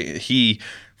Saturday. He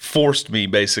forced me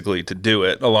basically to do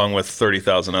it, along with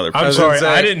 30,000 other people. I'm sorry, say-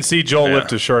 I didn't see Joel lift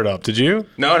his shirt up. Did you?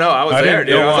 No, I was I there, didn't-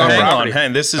 dude. no, I was on hang on, property.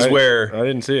 hang. This is where I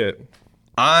didn't see it.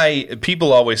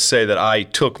 people always say that I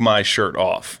took my shirt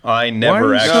off. I never Why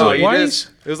are you actually. so, No, you why just-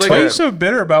 is, it was like why are a- you so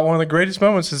bitter about one of the greatest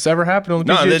moments that's ever happened on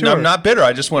the PGA Tour? I'm not bitter.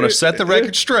 I just want to set the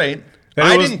record straight.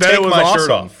 I didn't take my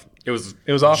shirt off. It was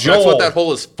awesome. Joel- That's what that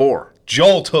hole is for.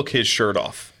 Joel took his shirt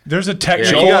off. There's a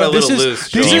technical. you got a little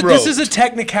loose, This is a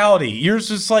technicality. Yours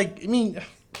is like, I mean,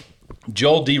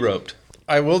 Joel deroped.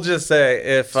 I will just say,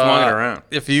 if Swung it around.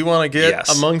 if you want to get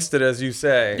Yes. amongst it, as you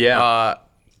say, Yeah.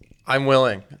 I'm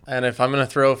willing. And if I'm going to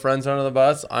throw friends under the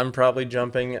bus, I'm probably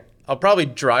jumping. I'll probably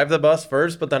drive the bus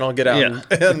first, but then I'll get out and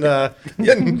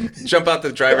Jump out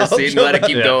the driver's seat and let it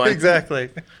keep going. exactly.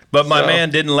 But my man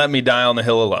didn't let me die on the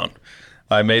hill alone.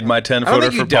 I made my 10-footer I don't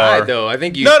think you for par. died, though. I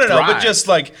think you No, but thrived. just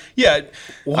like,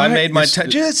 I made my 10.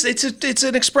 Just it's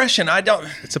an expression. I don't.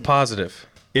 it's a positive.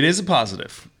 It is a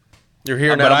positive. You're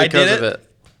here But now I because did of it.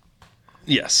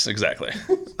 Yes, exactly.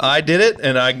 I did it,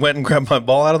 and I went and grabbed my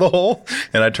ball out of the hole,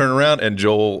 and I turned around, and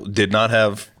Joel did not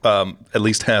have at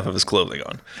least half of his clothing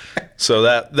on. So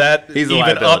that He's a even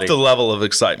liability. upped the level of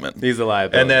excitement. He's a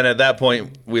liability. And then at that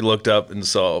point, we looked up and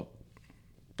saw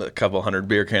a couple hundred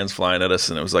beer cans flying at us,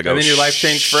 and it was like, And then your life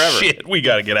changed forever. Shit, we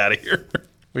got to get out of here.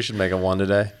 We should make a one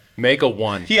today. Make a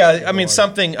 1. Yeah, I mean,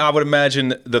 something I would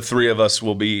imagine the three of us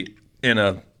will be in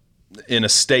a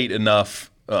state enough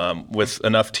with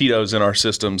enough Titos in our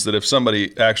systems that if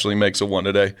somebody actually makes a one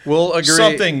today, We'll agree.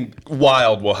 something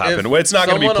wild will happen. If It's not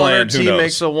going to be someone on our planned. Who team knows?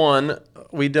 makes a one,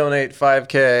 we donate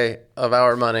 $5,000 of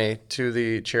our money to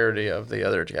the charity of the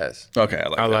other guys. Okay,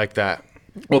 I I that. like that.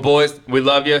 Well, boys, we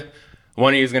love you.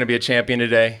 One of you is going to be a champion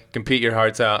today. Compete your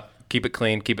hearts out. Keep it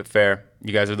clean. Keep it fair.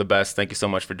 You guys are the best. Thank you so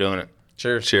much for doing it.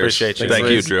 Cheers. Cheers. Appreciate you. Thank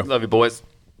you, Drew. Love you, boys.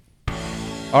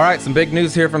 All right, some big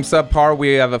news here from Subpar.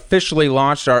 We have officially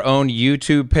launched our own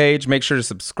YouTube page. Make sure to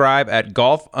subscribe at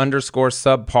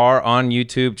golf_subpar on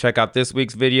YouTube. Check out this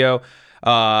week's video.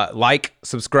 Like,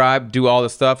 subscribe, do all the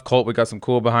stuff. Colt, we got some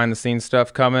cool behind the scenes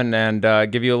stuff coming, and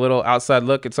give you a little outside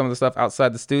look at some of the stuff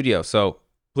outside the studio. So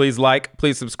please like,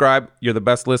 please subscribe. You're the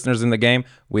best listeners in the game.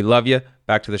 We love you.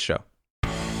 Back to the show.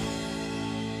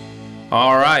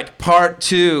 All right, part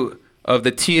 2 of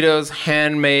the Tito's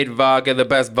handmade vodka, the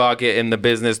best vodka in the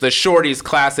business. The Shorties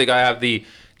Classic. I have the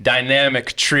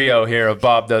dynamic trio here of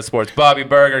Bob Does Sports. Bobby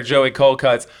Berger, Joey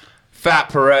Colcuts, Fat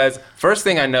Perez. First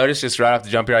thing I noticed, just right off the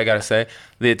jump here, I got to say,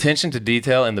 the attention to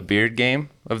detail in the beard game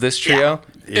of this trio,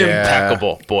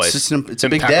 impeccable, boys. It's a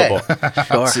big day.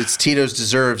 Impeccable. It's Tito's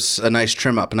deserves a nice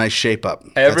trim up, a nice shape up.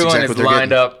 That's Everyone exactly is what they're lined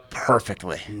getting. up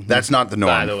perfectly, That's not the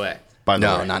norm. by the way. By the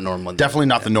No, way. not normal. Definitely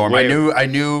not the norm. Wait. I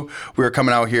knew we were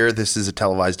coming out here. This is a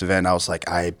televised event. I was like,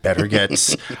 I better get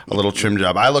a little trim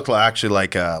job. I look actually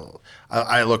like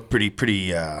I look pretty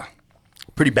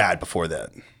bad before that.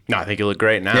 No, I think you look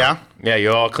great now. Yeah? Yeah,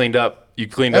 you all cleaned up. You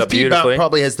cleaned up FP beautifully.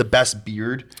 probably has the best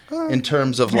beard in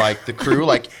terms of like the crew.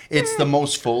 Like it's the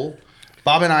most full.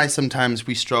 Bob and I sometimes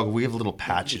we struggle. We have little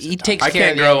patches. He at takes I care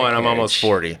can't of the grow one. I'm undercarriage. almost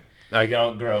 40. I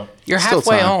don't grow. You're Still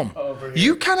halfway time. home.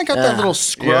 You kind of got that little You know what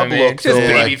scrub I mean? look. Just though,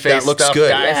 baby like, face that looks stuff,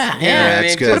 good. guys. Yeah, You know yeah, what I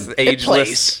it's mean? good. Just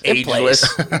ageless. It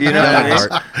plays. Ageless. You know what I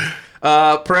mean?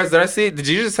 Art. Perez, did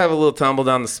you just have a little tumble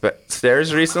down the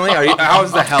stairs recently?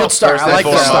 How's the health? Good start. First I and like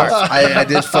the foremost? start. I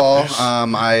did fall.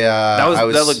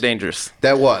 That looked dangerous.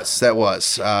 That was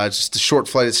just a short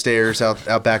flight of stairs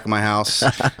out back of my house.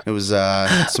 It was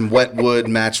some wet wood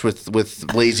matched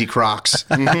with lazy Crocs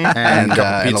and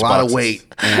a lot of weight.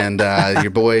 And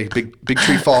your boy, big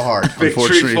tree fall hard. Big tree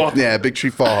unfortunately, fall. yeah, big tree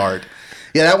fall hard.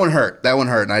 Yeah, that one hurt.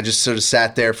 And I just sort of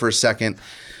sat there for a second.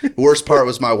 The worst part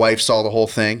was my wife saw the whole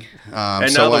thing.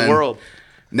 And so now the when- world.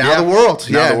 Now the world.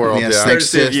 Now Yeah. the world,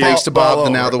 Yes, yeah. thanks to Bob,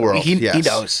 and now the world. He Yes.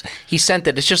 knows. He sent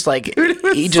it. It's just like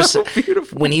he just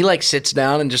when he like sits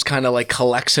down and just kind of like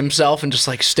collects himself and just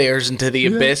like stares into the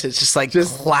abyss. It's just like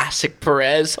classic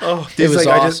Perez. Oh, it was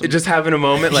awesome. Just having a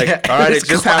moment, like, Yeah, all right, it's it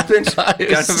just happened. it Got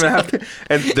was- something happen.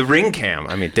 And the ring cam.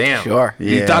 I mean, damn. Sure.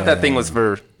 You thought that thing was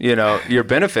for your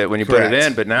benefit when you put it Correct.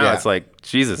 in, but now Yeah. it's like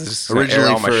Jesus. It's just gonna air Originally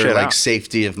all my for shit like out.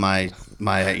 safety of my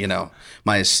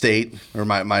my estate or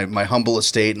my humble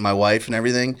estate and my wife and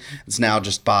everything. It's now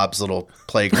just Bob's little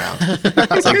playground.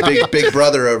 It's like big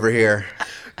brother over here.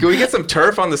 Can we get some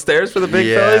turf on the stairs for the big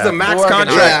Yeah. fella? He's a max Working on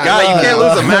contract it. guy. You can't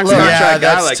lose a max contract guy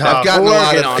that's like tough. I've gotten a lot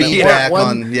working of on it. feedback One-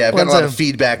 I've gotten a lot of one's a-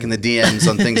 feedback in the DMs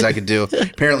on things I could do.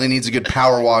 Apparently needs a good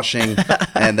power washing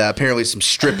and apparently some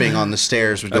stripping on the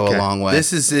stairs would go a long way.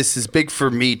 This is big for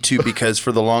me too because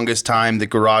for the longest time the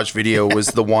garage video was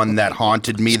the one that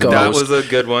haunted me the that most. was a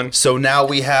good one. So now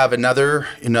we have another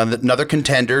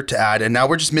contender to add, and now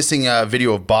we're just missing a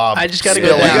video of Bob. I just gotta go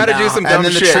spilling. down gotta do now. some dumb and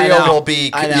then the shit. trio I know. will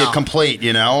be I know. complete.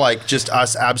 Like just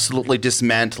us absolutely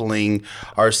dismantling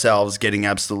ourselves, getting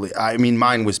absolutely. I mean,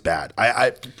 mine was bad.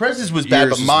 Prez's was bad, Yours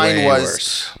but was mine way was.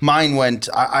 worse. Mine went.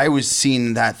 I was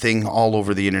seeing that thing all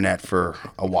over the internet for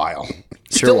a while.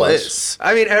 Sure was. Is.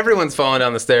 I mean, everyone's fallen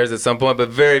down the stairs at some point, but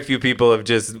very few people have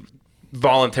just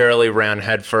voluntarily ran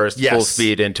headfirst, full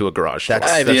speed into a garage door.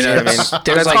 That's You know what I mean?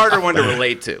 That's like- harder one to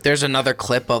relate to. There's another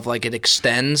clip of like it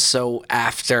extends, so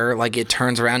after like it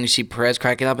turns around, you see Perez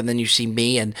cracking up, and then you see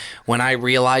me. And when I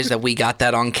realized that we got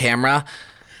that on camera,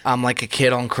 I'm like a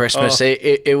kid on Christmas.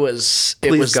 It was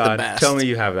Please, the God, best. tell me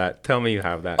you have that. Tell me you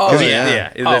have that. Oh, 'Cause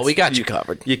yeah. Oh, that's- we got you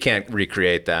covered. You can't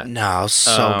recreate that. No,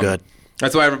 so good.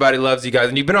 That's why everybody loves you guys.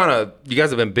 And you guys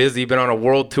have been busy. You've been on a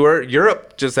world tour.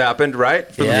 Europe just happened, right?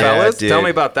 For the Yeah, fellas. it did. Tell me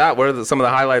about that. What are some of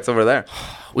the highlights over there?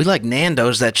 We like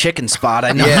Nando's, that chicken spot.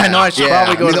 I know. Yeah, I know. I should yeah.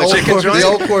 probably go to the old chicken course, joint. The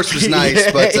old course was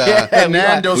nice, but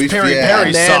Nando's we've- peri yeah,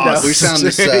 peri sauce. We found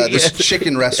this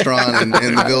chicken restaurant in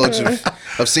the village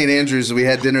of St. Andrews. We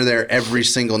had dinner there every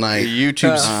single night.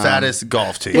 YouTube's fattest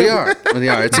golf team. We are.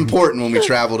 It's important when we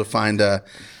travel to find a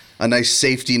nice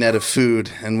safety net of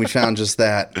food, and we found just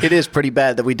that. It is pretty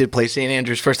bad that we did play St.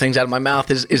 Andrews. First things out of my mouth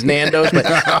is Nando's, but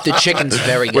the chicken's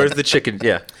very good. Where's the chicken?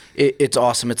 Yeah. It's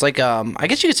awesome. It's like I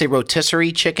guess you could say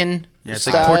rotisserie chicken. Yeah, it's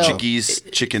style. like Portuguese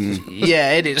chicken.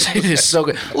 Yeah, it is. It is so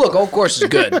good. Look, Old Course is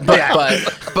good,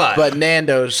 but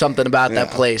Nando's, something about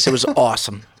that place. It was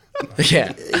awesome.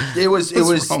 Yeah. It was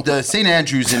the St.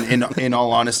 Andrews in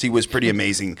all honesty was pretty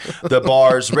amazing. The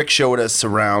bars, Rick showed us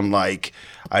around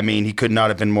he could not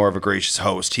have been more of a gracious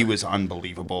host. He was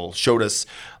unbelievable. Showed us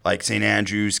like St.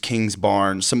 Andrews, King's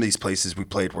Barn. Some of these places we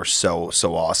played were so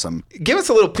awesome. Give us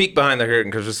a little peek behind the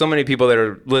curtain, because there's so many people that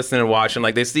are listening and watching.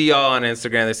 Like, they see y'all on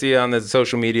Instagram, they see you on the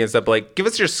social media and stuff. Like, give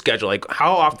us your schedule. Like,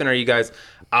 how often are you guys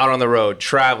out on the road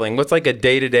traveling? What's like a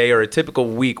day-to-day or a typical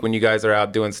week when you guys are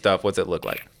out doing stuff? What's it look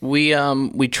like? We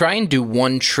try and do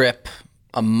one trip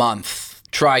a month.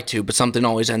 Try to, but something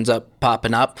always ends up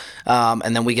popping up.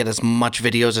 And then we get as much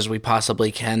videos as we possibly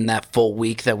can that full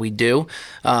week that we do.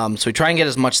 So we try and get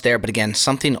as much there, but again,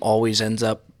 something always ends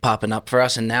up popping up for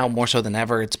us. And now more so than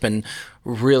ever, it's been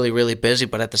really, really busy,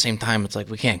 but at the same time, it's like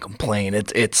we can't complain.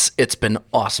 It's been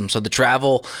awesome. So the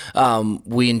travel,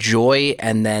 we enjoy,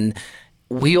 and then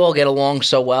we all get along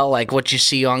so well. Like what you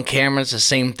see on camera is the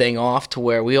same thing off, to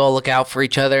where we all look out for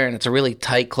each other, and it's a really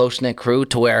tight, close-knit crew,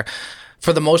 to where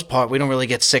for the most part, we don't really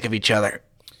get sick of each other.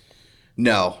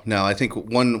 No. I think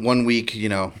one week,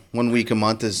 1 week a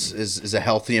month is a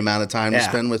healthy amount of time to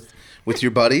spend with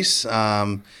your buddies.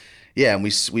 And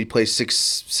we play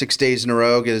six days in a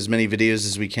row, get as many videos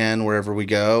as we can wherever we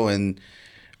go. And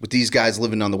with these guys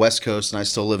living on the West Coast, and I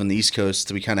still live on the East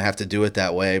Coast, we kind of have to do it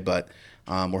that way. But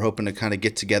we're hoping to kind of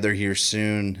get together here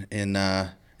soon in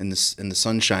the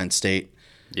Sunshine State.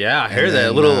 Yeah, I hear And that. then,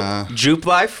 A little jupe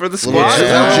life for the squad. Yeah, Is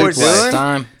that what we're jupe life. doing?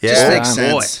 Time. Just makes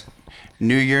Boy. sense.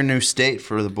 New year, new state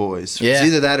for the boys. Yeah. It's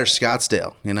either that or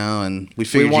Scottsdale, and we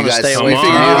figured you wanna guys. stay We away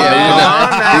figured from you're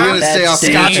that. gonna stay off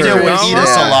Scottsdale Scottsdale. would eat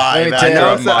us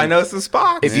alive. I know some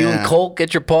spots. If you and Colt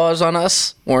get your paws on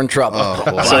us, we're in trouble.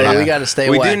 boy. So Yeah. we got to stay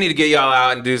We away. do need to get y'all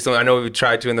out and do some. I know we've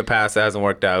tried to in the past. It hasn't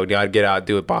worked out. We got to get out,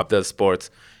 do it. Bob Does Sports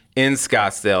in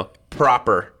Scottsdale.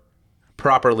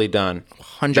 Properly done.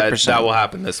 100%. That will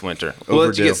happen this winter. We'll let you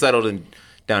Overdue. get settled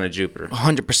down in Jupiter.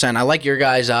 100%. I like your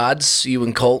guys' odds, you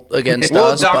and Colt against We'll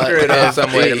us. doctor it up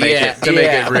some way to make it real.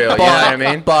 But, You know what I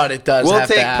mean? But it does. We'll have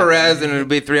to take happen. Perez and it'll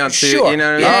be 3-on-2. Sure. You know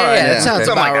what I mean? Yeah, All right, yeah, that sounds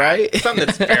Something about like that. right. Something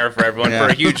that's fair for everyone for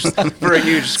a huge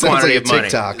Sounds quantity like of money.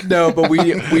 TikTok. No, but we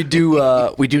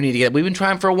do need to get. We've been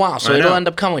trying for a while, so I it'll know. end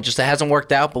up coming. Just it hasn't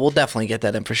worked out, but we'll definitely get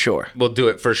that in for sure. We'll do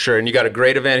it for sure. And you got a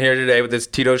great event here today with this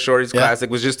Tito Shorties Classic.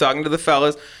 Was just talking to the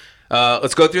fellas.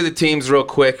 Let's go through the teams real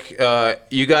quick.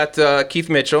 You got Keith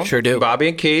Mitchell. Sure do. Bobby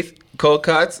and Keith. Cold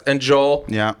Cuts and Joel.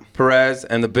 Yeah. Perez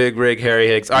and the big rig Harry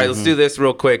Higgs. All right, let's do this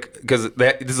real quick, because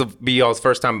this will be y'all's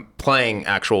first time playing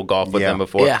actual golf with them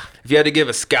before. Yeah. If you had to give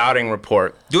a scouting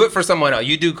report, do it for someone else.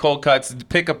 You do Cold Cuts.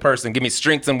 Pick a person. Give me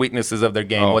strengths and weaknesses of their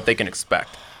game, what they can expect.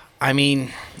 I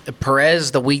mean,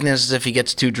 Perez, the weakness is if he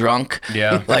gets too drunk.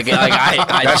 Yeah. Like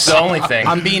I That's the only thing.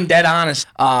 I'm being dead honest.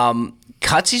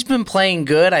 Cutsy's been playing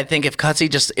good. I think if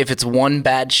it's one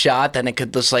bad shot, then it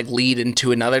could just like lead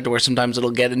into another, to where sometimes it'll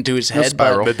get into his head.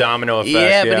 spiral. The domino effect.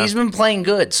 Yeah, but he's been playing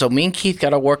good. So me and Keith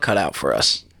got our work cut out for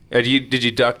us. Did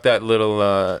you duck that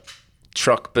little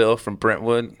truck bill from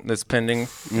Brentwood that's pending?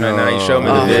 I know you showed me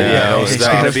the video. yeah. Is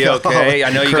that going to be okay? I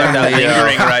know you got that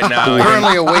lingering right now.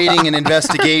 Currently awaiting an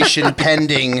investigation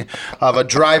pending of a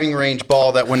driving range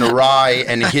ball that went awry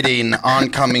and hit an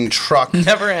oncoming truck.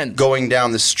 Never ends. Going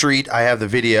down the street. I have the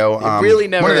video. really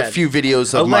never One of the ends. few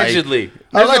videos of Allegedly.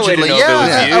 There's no way to Allegedly, know if it was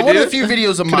yeah. you, I wanted a dude. few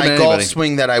videos of Could've my been golf anybody.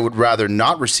 swing that I would rather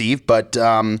not receive, but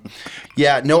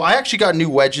yeah, no, I actually got new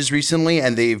wedges recently,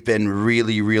 and they've been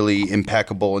really, really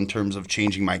impeccable in terms of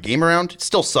changing my game around. It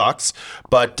still sucks,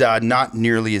 but not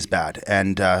nearly as bad.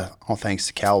 And all thanks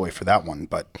to Callaway for that one.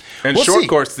 But And we'll short see.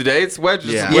 course today, it's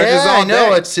wedges. Yeah. Wedges all I know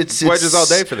day. it's wedges all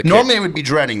day for the kids. Normally, I would be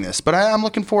dreading this, but I'm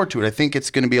looking forward to it. I think it's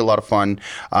going to be a lot of fun.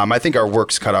 I think our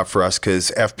work's cut out for us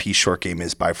because FP short game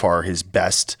is by far his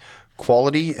best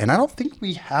quality, and I don't think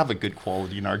we have a good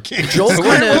quality in our game. Joel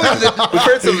kind of. We've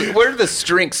heard some, where do the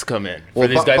strengths come in for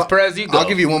these guys? Perez, you go. I'll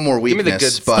give you one more Give me the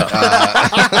weakness, good but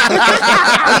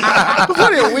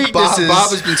Plenty of weaknesses.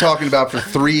 Bob has been talking about for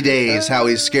 3 days how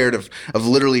he's scared of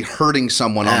literally hurting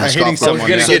someone on the hitting golf someone, course.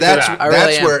 yeah. So Get to that's that. I really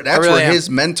that's am. where I really am. his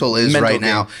mental is Mental right game.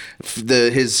 now.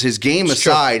 His game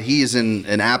aside, he is in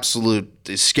an absolute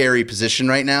scary position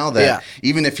right now. That Yeah.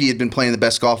 even if he had been playing the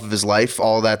best golf of his life,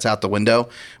 all of that's out the window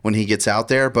when he gets out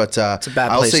there. But a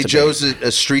bad I'll place say to be. Joe's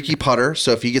a streaky putter,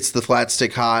 so if he gets the flat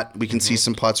stick hot, we can see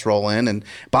some putts roll in. And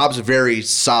Bob's a very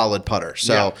solid putter,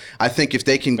 so I think if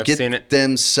they can seen get it.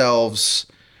 themselves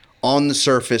on the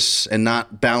surface and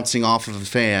not bouncing off of a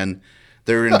fan,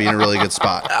 they're going to be in a really good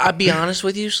spot. I'll be honest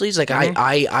with you, Sleaze. Like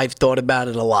I've thought about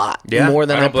it a lot, Yeah, more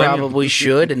than I I, don't blame you. probably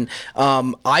should, and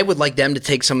I would like them to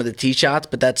take some of the tee shots,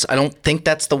 but I don't think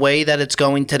that's the way that it's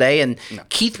going today. And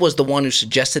Keith was the one who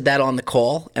suggested that on the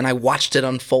call, and I watched it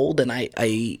unfold, and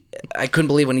I couldn't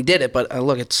believe when he did it. But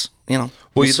look, it's Well,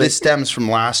 we'll see. this stems from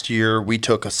last year. We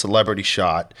took a celebrity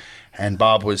shot, and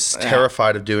Bob was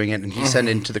terrified of doing it, and he sent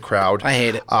it into the crowd. I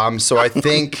hate it. So I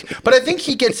think, but I think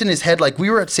he gets in his head. Like we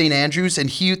were at St. Andrews, and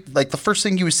he the first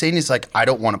thing he was saying is like, I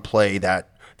don't want to play that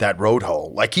road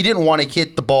hole. Like he didn't want to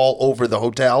hit the ball over the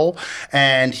hotel,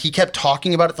 and he kept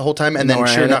talking about it the whole time. And then where I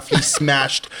sure hit it? enough, he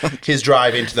smashed his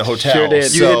drive into the hotel. Sure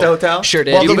did. You hit the hotel? Sure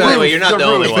did. Well, You the bet. roof- Wait, you're not the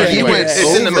only roof, one. He went It's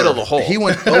in the over- middle of the hole. He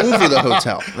went over the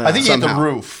hotel. I think he hit the somehow.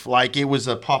 roof. Like it was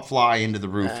a pop fly into the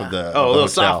roof of the. Oh, a of the little hotel.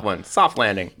 soft one. Soft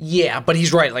landing. Yeah, but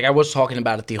he's right. Like I was talking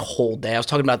about it the whole day. I was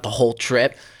talking about the whole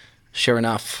trip. Sure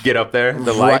enough. Get up there.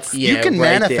 The Right- lights. yeah, You can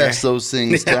right manifest there. those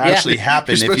things to actually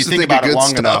happen You're if you supposed to think think about of it good long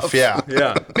stuff. enough. Yeah.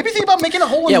 Yeah. Maybe think about making a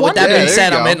hole in Yeah, one. with that Yeah, being there said,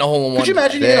 you I'm go. hitting a hole in one. Could you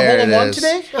imagine There getting a hole in it one is.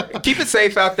 today? Keep it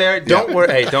safe out there. Don't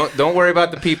worry. Hey, don't worry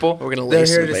about the people. We're gonna They're lace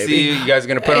here them, to baby. see you. You guys are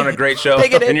gonna put on a great show,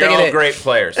 Take it in, and you're take it all in. great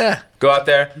players. Yeah. Go out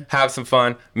there, have some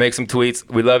fun, make some tweets.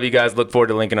 We love you guys. Look forward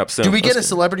to linking up soon. Do we get a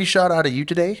celebrity shot out of you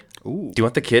today? Do you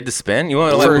want the kid to spin? You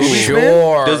want to let For Booby sure.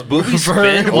 spin? Does Booby For-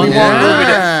 spin? We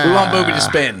want Booby to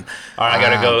spin. All right,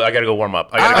 I gotta go warm up.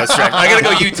 I gotta go stretch. I gotta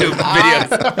go YouTube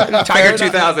videos. Tiger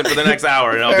 2000 for the next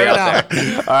hour, and I'll be Fair out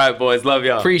there. All right, boys, love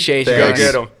y'all. Appreciate you Go guys.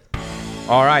 get 'em.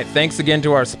 All right. Thanks again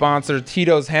to our sponsor,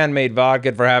 Tito's Handmade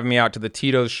Vodka, for having me out to the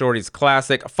Tito's Shorties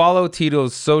Classic. Follow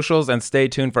Tito's socials and stay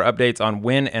tuned for updates on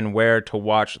when and where to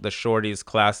watch the Shorties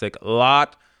Classic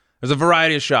lot. There's a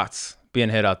variety of shots being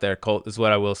hit out there, Colt, is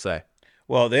what I will say.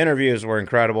 Well, the interviews were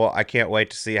incredible. I can't wait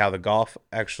to see how the golf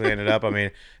actually ended up. I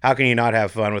mean, how can you not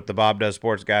have fun with the Bob Does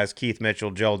Sports guys, Keith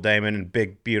Mitchell, Joel Dahmen, and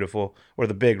Big Beautiful, or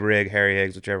the Big Rig, Harry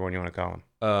Higgs, whichever one you want to call him.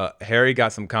 Harry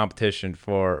got some competition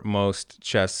for most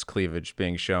chest cleavage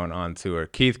being shown on tour.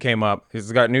 Keith came up.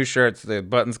 He's got new shirts. The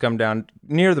buttons come down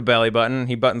near the belly button.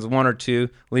 He buttons one or two,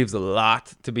 leaves a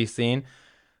lot to be seen.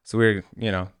 So we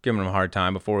were, giving him a hard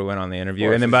time before we went on the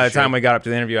interview. And then by the time we got up to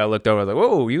the interview, I looked over. I was like,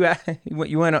 "Whoa,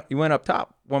 you went up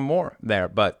top one more there."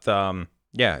 But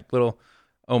yeah, little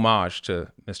homage to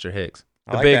Mr. Higgs,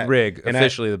 I the like big that. rig, And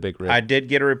officially the big rig. I did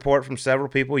get a report from several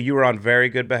people. You were on very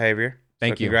good behavior.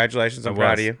 Thank So you. Congratulations. I'm I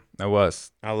proud was. of you. I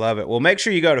was. I love it. Well, make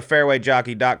sure you go to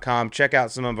fairwayjockey.com, check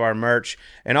out some of our merch,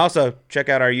 and also check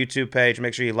out our YouTube page.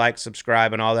 Make sure you like,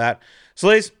 subscribe, and all that.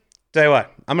 Sleaze, tell you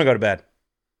what, I'm going to go to bed.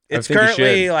 It's think you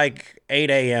currently should. like 8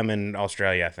 a.m. in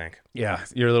Australia, I think. Yeah,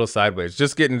 you're a little sideways.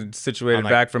 Just getting situated I'm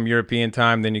like- back from European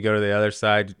time, then you go to the other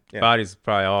side. Yeah. Body's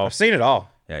probably all. I've seen it all.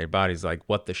 Yeah, your body's like,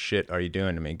 what the shit are you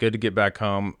doing to me? Good to get back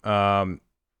home.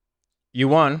 You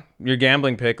won your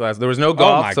gambling pick last. There was no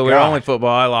golf, my so we were God. only football.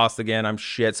 I lost again. I'm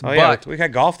shits. Oh, but yeah, we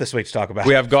got golf this week to talk about.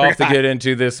 we have golf to Forgot. get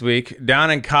into this week. Down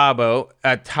in Cabo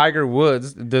at Tiger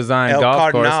Woods designed El golf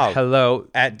Cardinal. course. Hello.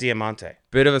 At Diamante.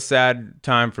 Bit of a sad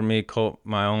time for me, Colt.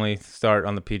 My only start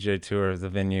on the PGA Tour is the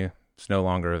venue. It's no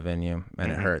longer a venue,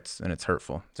 and it hurts, and it's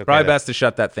hurtful. It's okay, probably though. best to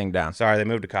shut that thing down. Sorry, they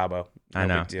moved to Cabo. No I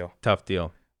know. Big deal. Tough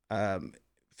deal.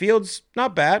 Fields,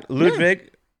 not bad.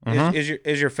 Ludwig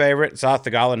is your favorite. South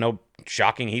Tagala, no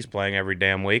shocking. He's playing every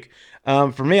damn week.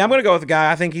 For me, I'm going to go with the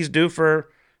guy I think he's due for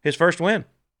his first win.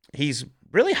 He's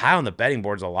really high on the betting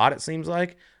boards a lot, it seems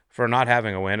like. for not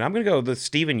having a win. I'm going to go with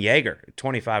Steven Yeager,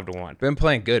 25-1. Been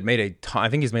playing good. Made a ton. I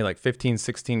think he's made like 15,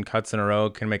 16 cuts in a row.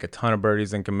 Can make a ton of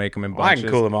birdies and can make them in Well, I bunches.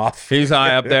 can cool him off. He's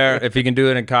high up there. If he can do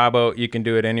it in Cabo, you can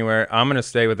do it anywhere. I'm going to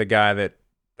stay with a guy that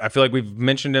I feel like we've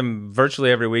mentioned him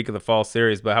virtually every week of the fall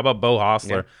series. But how about Bo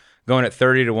Hostler going at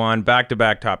 30-1,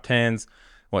 back-to-back top 10s?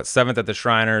 What, 7th at the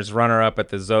Shriners, runner-up at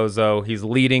the Zozo. He's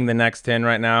leading the next 10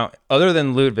 right now. Other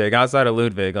than Ludwig, outside of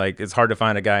Ludwig, like it's hard to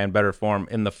find a guy in better form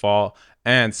in the fall.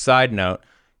 And side note,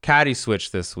 caddy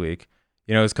switch this week.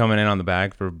 You know who's coming in on the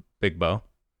bag for Big Bo?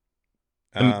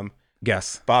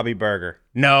 Guess. Bobby Berger.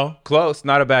 No, close.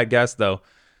 Not a bad guess, though.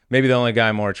 Maybe the only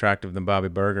guy more attractive than Bobby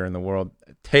Berger in the world.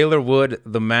 Taylor Wood,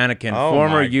 the mannequin, Oh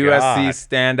former my USC God.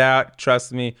 standout.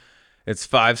 Trust me, it's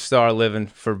 5-star living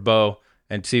for Bo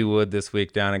and T. Wood this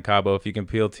week down in Cabo. If you can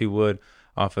peel T. Wood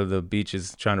off of the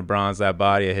beaches trying to bronze that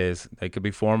body of his, they could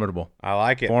be formidable. I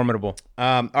like it. Formidable.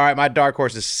 All right, my dark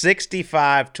horse is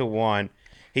 65-1.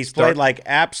 He's played like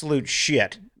absolute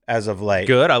shit as of late.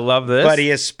 Good. I love this. But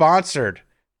he is sponsored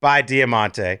by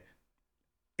Diamante.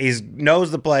 He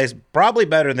knows the place probably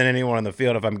better than anyone on the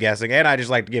field, if I'm guessing. And I just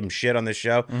like to give him shit on this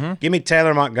show. Give me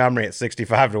Taylor Montgomery at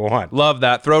 65-1. Love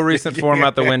that. Throw recent form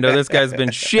out the window. This guy's been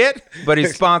shit, but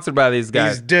he's sponsored by these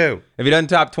guys. He's due. If he doesn't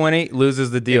top 20, loses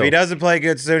the deal. If he doesn't play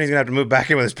good soon, he's going to have to move back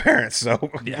in with his parents.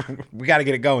 So we got to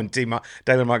get it going,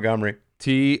 Taylor Montgomery.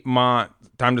 T-Mont,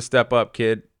 time to step up,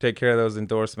 kid. Take care of those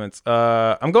endorsements.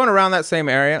 I'm going around that same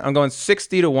area. I'm going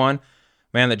 60-1.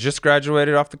 Man that just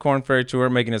graduated off the Korn Ferry Tour,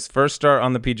 making his first start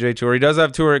on the PGA Tour. He does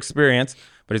have tour experience,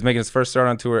 but he's making his first start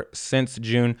on tour since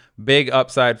June. Big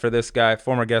upside for this guy,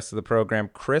 former guest of the program,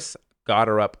 Chris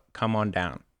Gotterup. Come on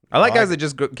down. I like guys that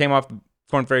just came off the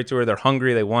Korn Ferry Tour. They're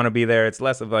hungry. They want to be there. It's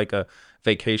less of like a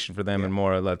vacation for them and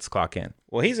more let's clock in.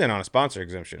 Well, he's in on a sponsor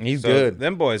exemption. He's so good.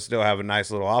 Them boys still have a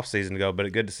nice little offseason to go, but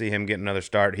it's good to see him get another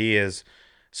start. He is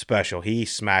special. He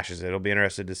smashes it. It'll be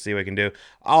interested to see what he can do.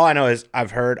 All I know is I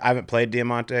haven't played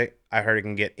Diamante. I heard it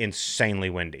can get insanely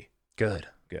windy. Good.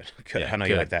 I know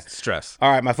you like that. Stress. All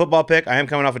right, my football pick. I am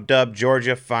coming off a dub.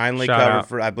 Georgia finally Shout covered out.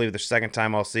 for, I believe, the second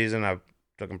time all season. I've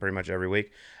took them pretty much every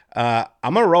week. I'm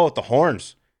going to roll with the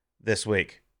Horns this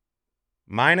week.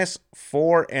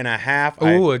 -4.5.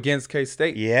 Ooh, against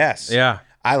K-State. Yes. Yeah.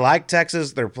 I like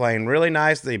Texas. They're playing really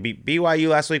nice. They beat BYU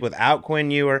last week without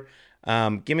Quinn Ewer.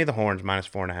 Give me the Horns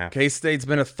 -4.5. K-State's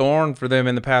been a thorn for them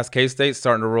in the past. K-State's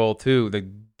starting to roll too. They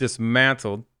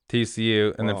dismantled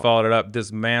TCU and then followed it up,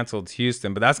 dismantled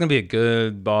Houston. But that's going to be a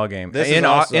good ball game. In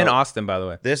Austin, by the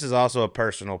way. This is also a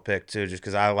personal pick, too, just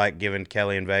because I like giving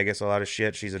Kelly in Vegas a lot of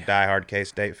shit. She's a diehard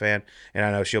K-State fan, and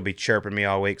I know she'll be chirping me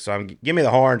all week. So give me the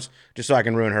Horns just so I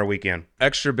can ruin her weekend.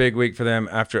 Extra big week for them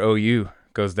after OU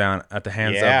goes down at the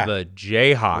hands Yeah. of the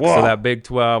Jayhawks. Whoa. So that Big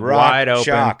 12 Rock wide open.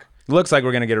 chalk. Looks like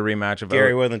we're going to get a rematch of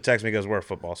Gary Woodland texts me and goes, we're a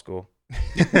football school.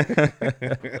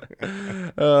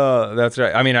 Oh, that's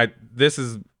right. I mean,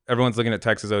 everyone's looking at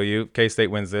Texas OU. K-State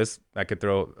wins this. I could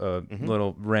throw a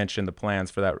little wrench in the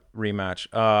plans for that rematch.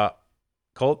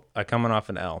 Colt, I'm coming off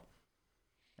an L.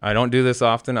 I don't do this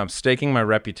often. I'm staking my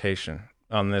reputation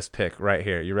on this pick right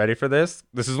here. You ready for this?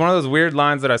 This is one of those weird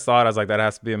lines that I saw. I was like, that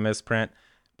has to be a misprint,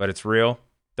 but it's real.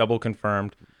 Double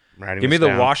confirmed. Give me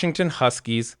the Washington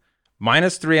Huskies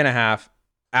 -3.5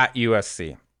 at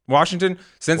USC. Washington,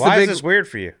 Why is this weird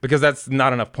for you? because that's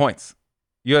not enough points.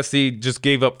 USC just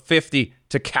gave up 50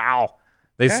 to Cal.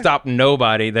 They stopped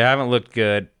nobody. They haven't looked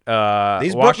good.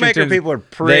 These bookmaker Washington, people are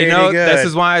pretty they know, good. This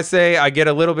is why I say I get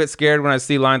a little bit scared when I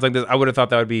see lines like this. I would have thought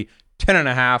that would be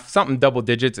 10.5, something double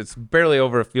digits. It's barely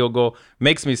over a field goal.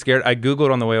 Makes me scared. I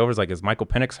Googled on the way over. It's like, is Michael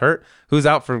Penix hurt? Who's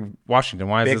out for Washington?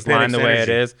 Why is Big this line Penix the way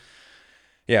energy. it is?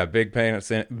 Yeah, big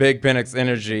Penix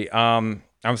energy.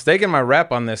 I'm staking my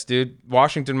rep on this, dude.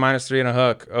 Washington -3 and a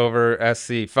hook over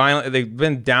SC. Finally, they've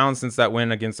been down since that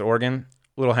win against Oregon.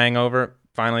 Little hangover.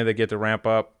 Finally, they get to ramp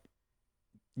up,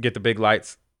 get the big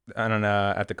lights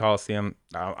at the Coliseum.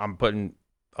 I'm putting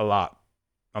a lot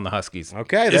on the Huskies.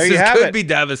 Okay, there this you have could it. be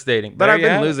devastating, but There I've you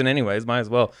been have it. losing anyways. Might as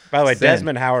well. By the way, Sin.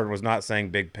 Desmond Howard was not saying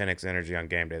Big Penix energy on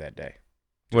game day that day.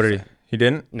 What did he? He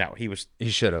didn't. No, he He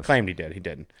should have. claimed he did. He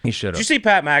didn't. He should Did you have. see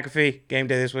Pat McAfee game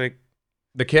day this week?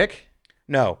 The kick?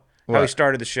 No. How What? he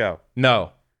started the show.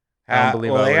 No. I don't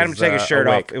believe well, I they had him was, take his shirt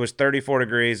awake. off. It was 34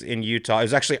 degrees in Utah. It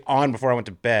was actually on before I went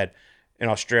to bed in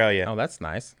Australia. Oh, that's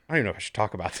nice. I don't even know if I should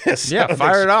talk about this. I Yeah, don't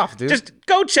fire think it off, dude. Just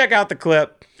go check out the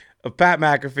clip of Pat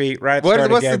McAfee right at the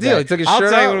start What's of the game deal? day. He took his I'll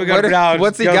shirt tell you off? when we go down.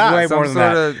 What's he Goes got? way Some more than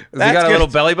sort that. of, has he That's got a gonna- little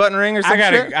belly button ring or something?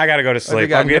 I gotta go to sleep.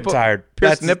 got I'm getting nipple- tired.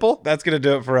 pierced nipple? That's gonna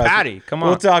do it for us. Patty, come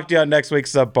We'll on. talk to you on next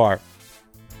week's Subpar.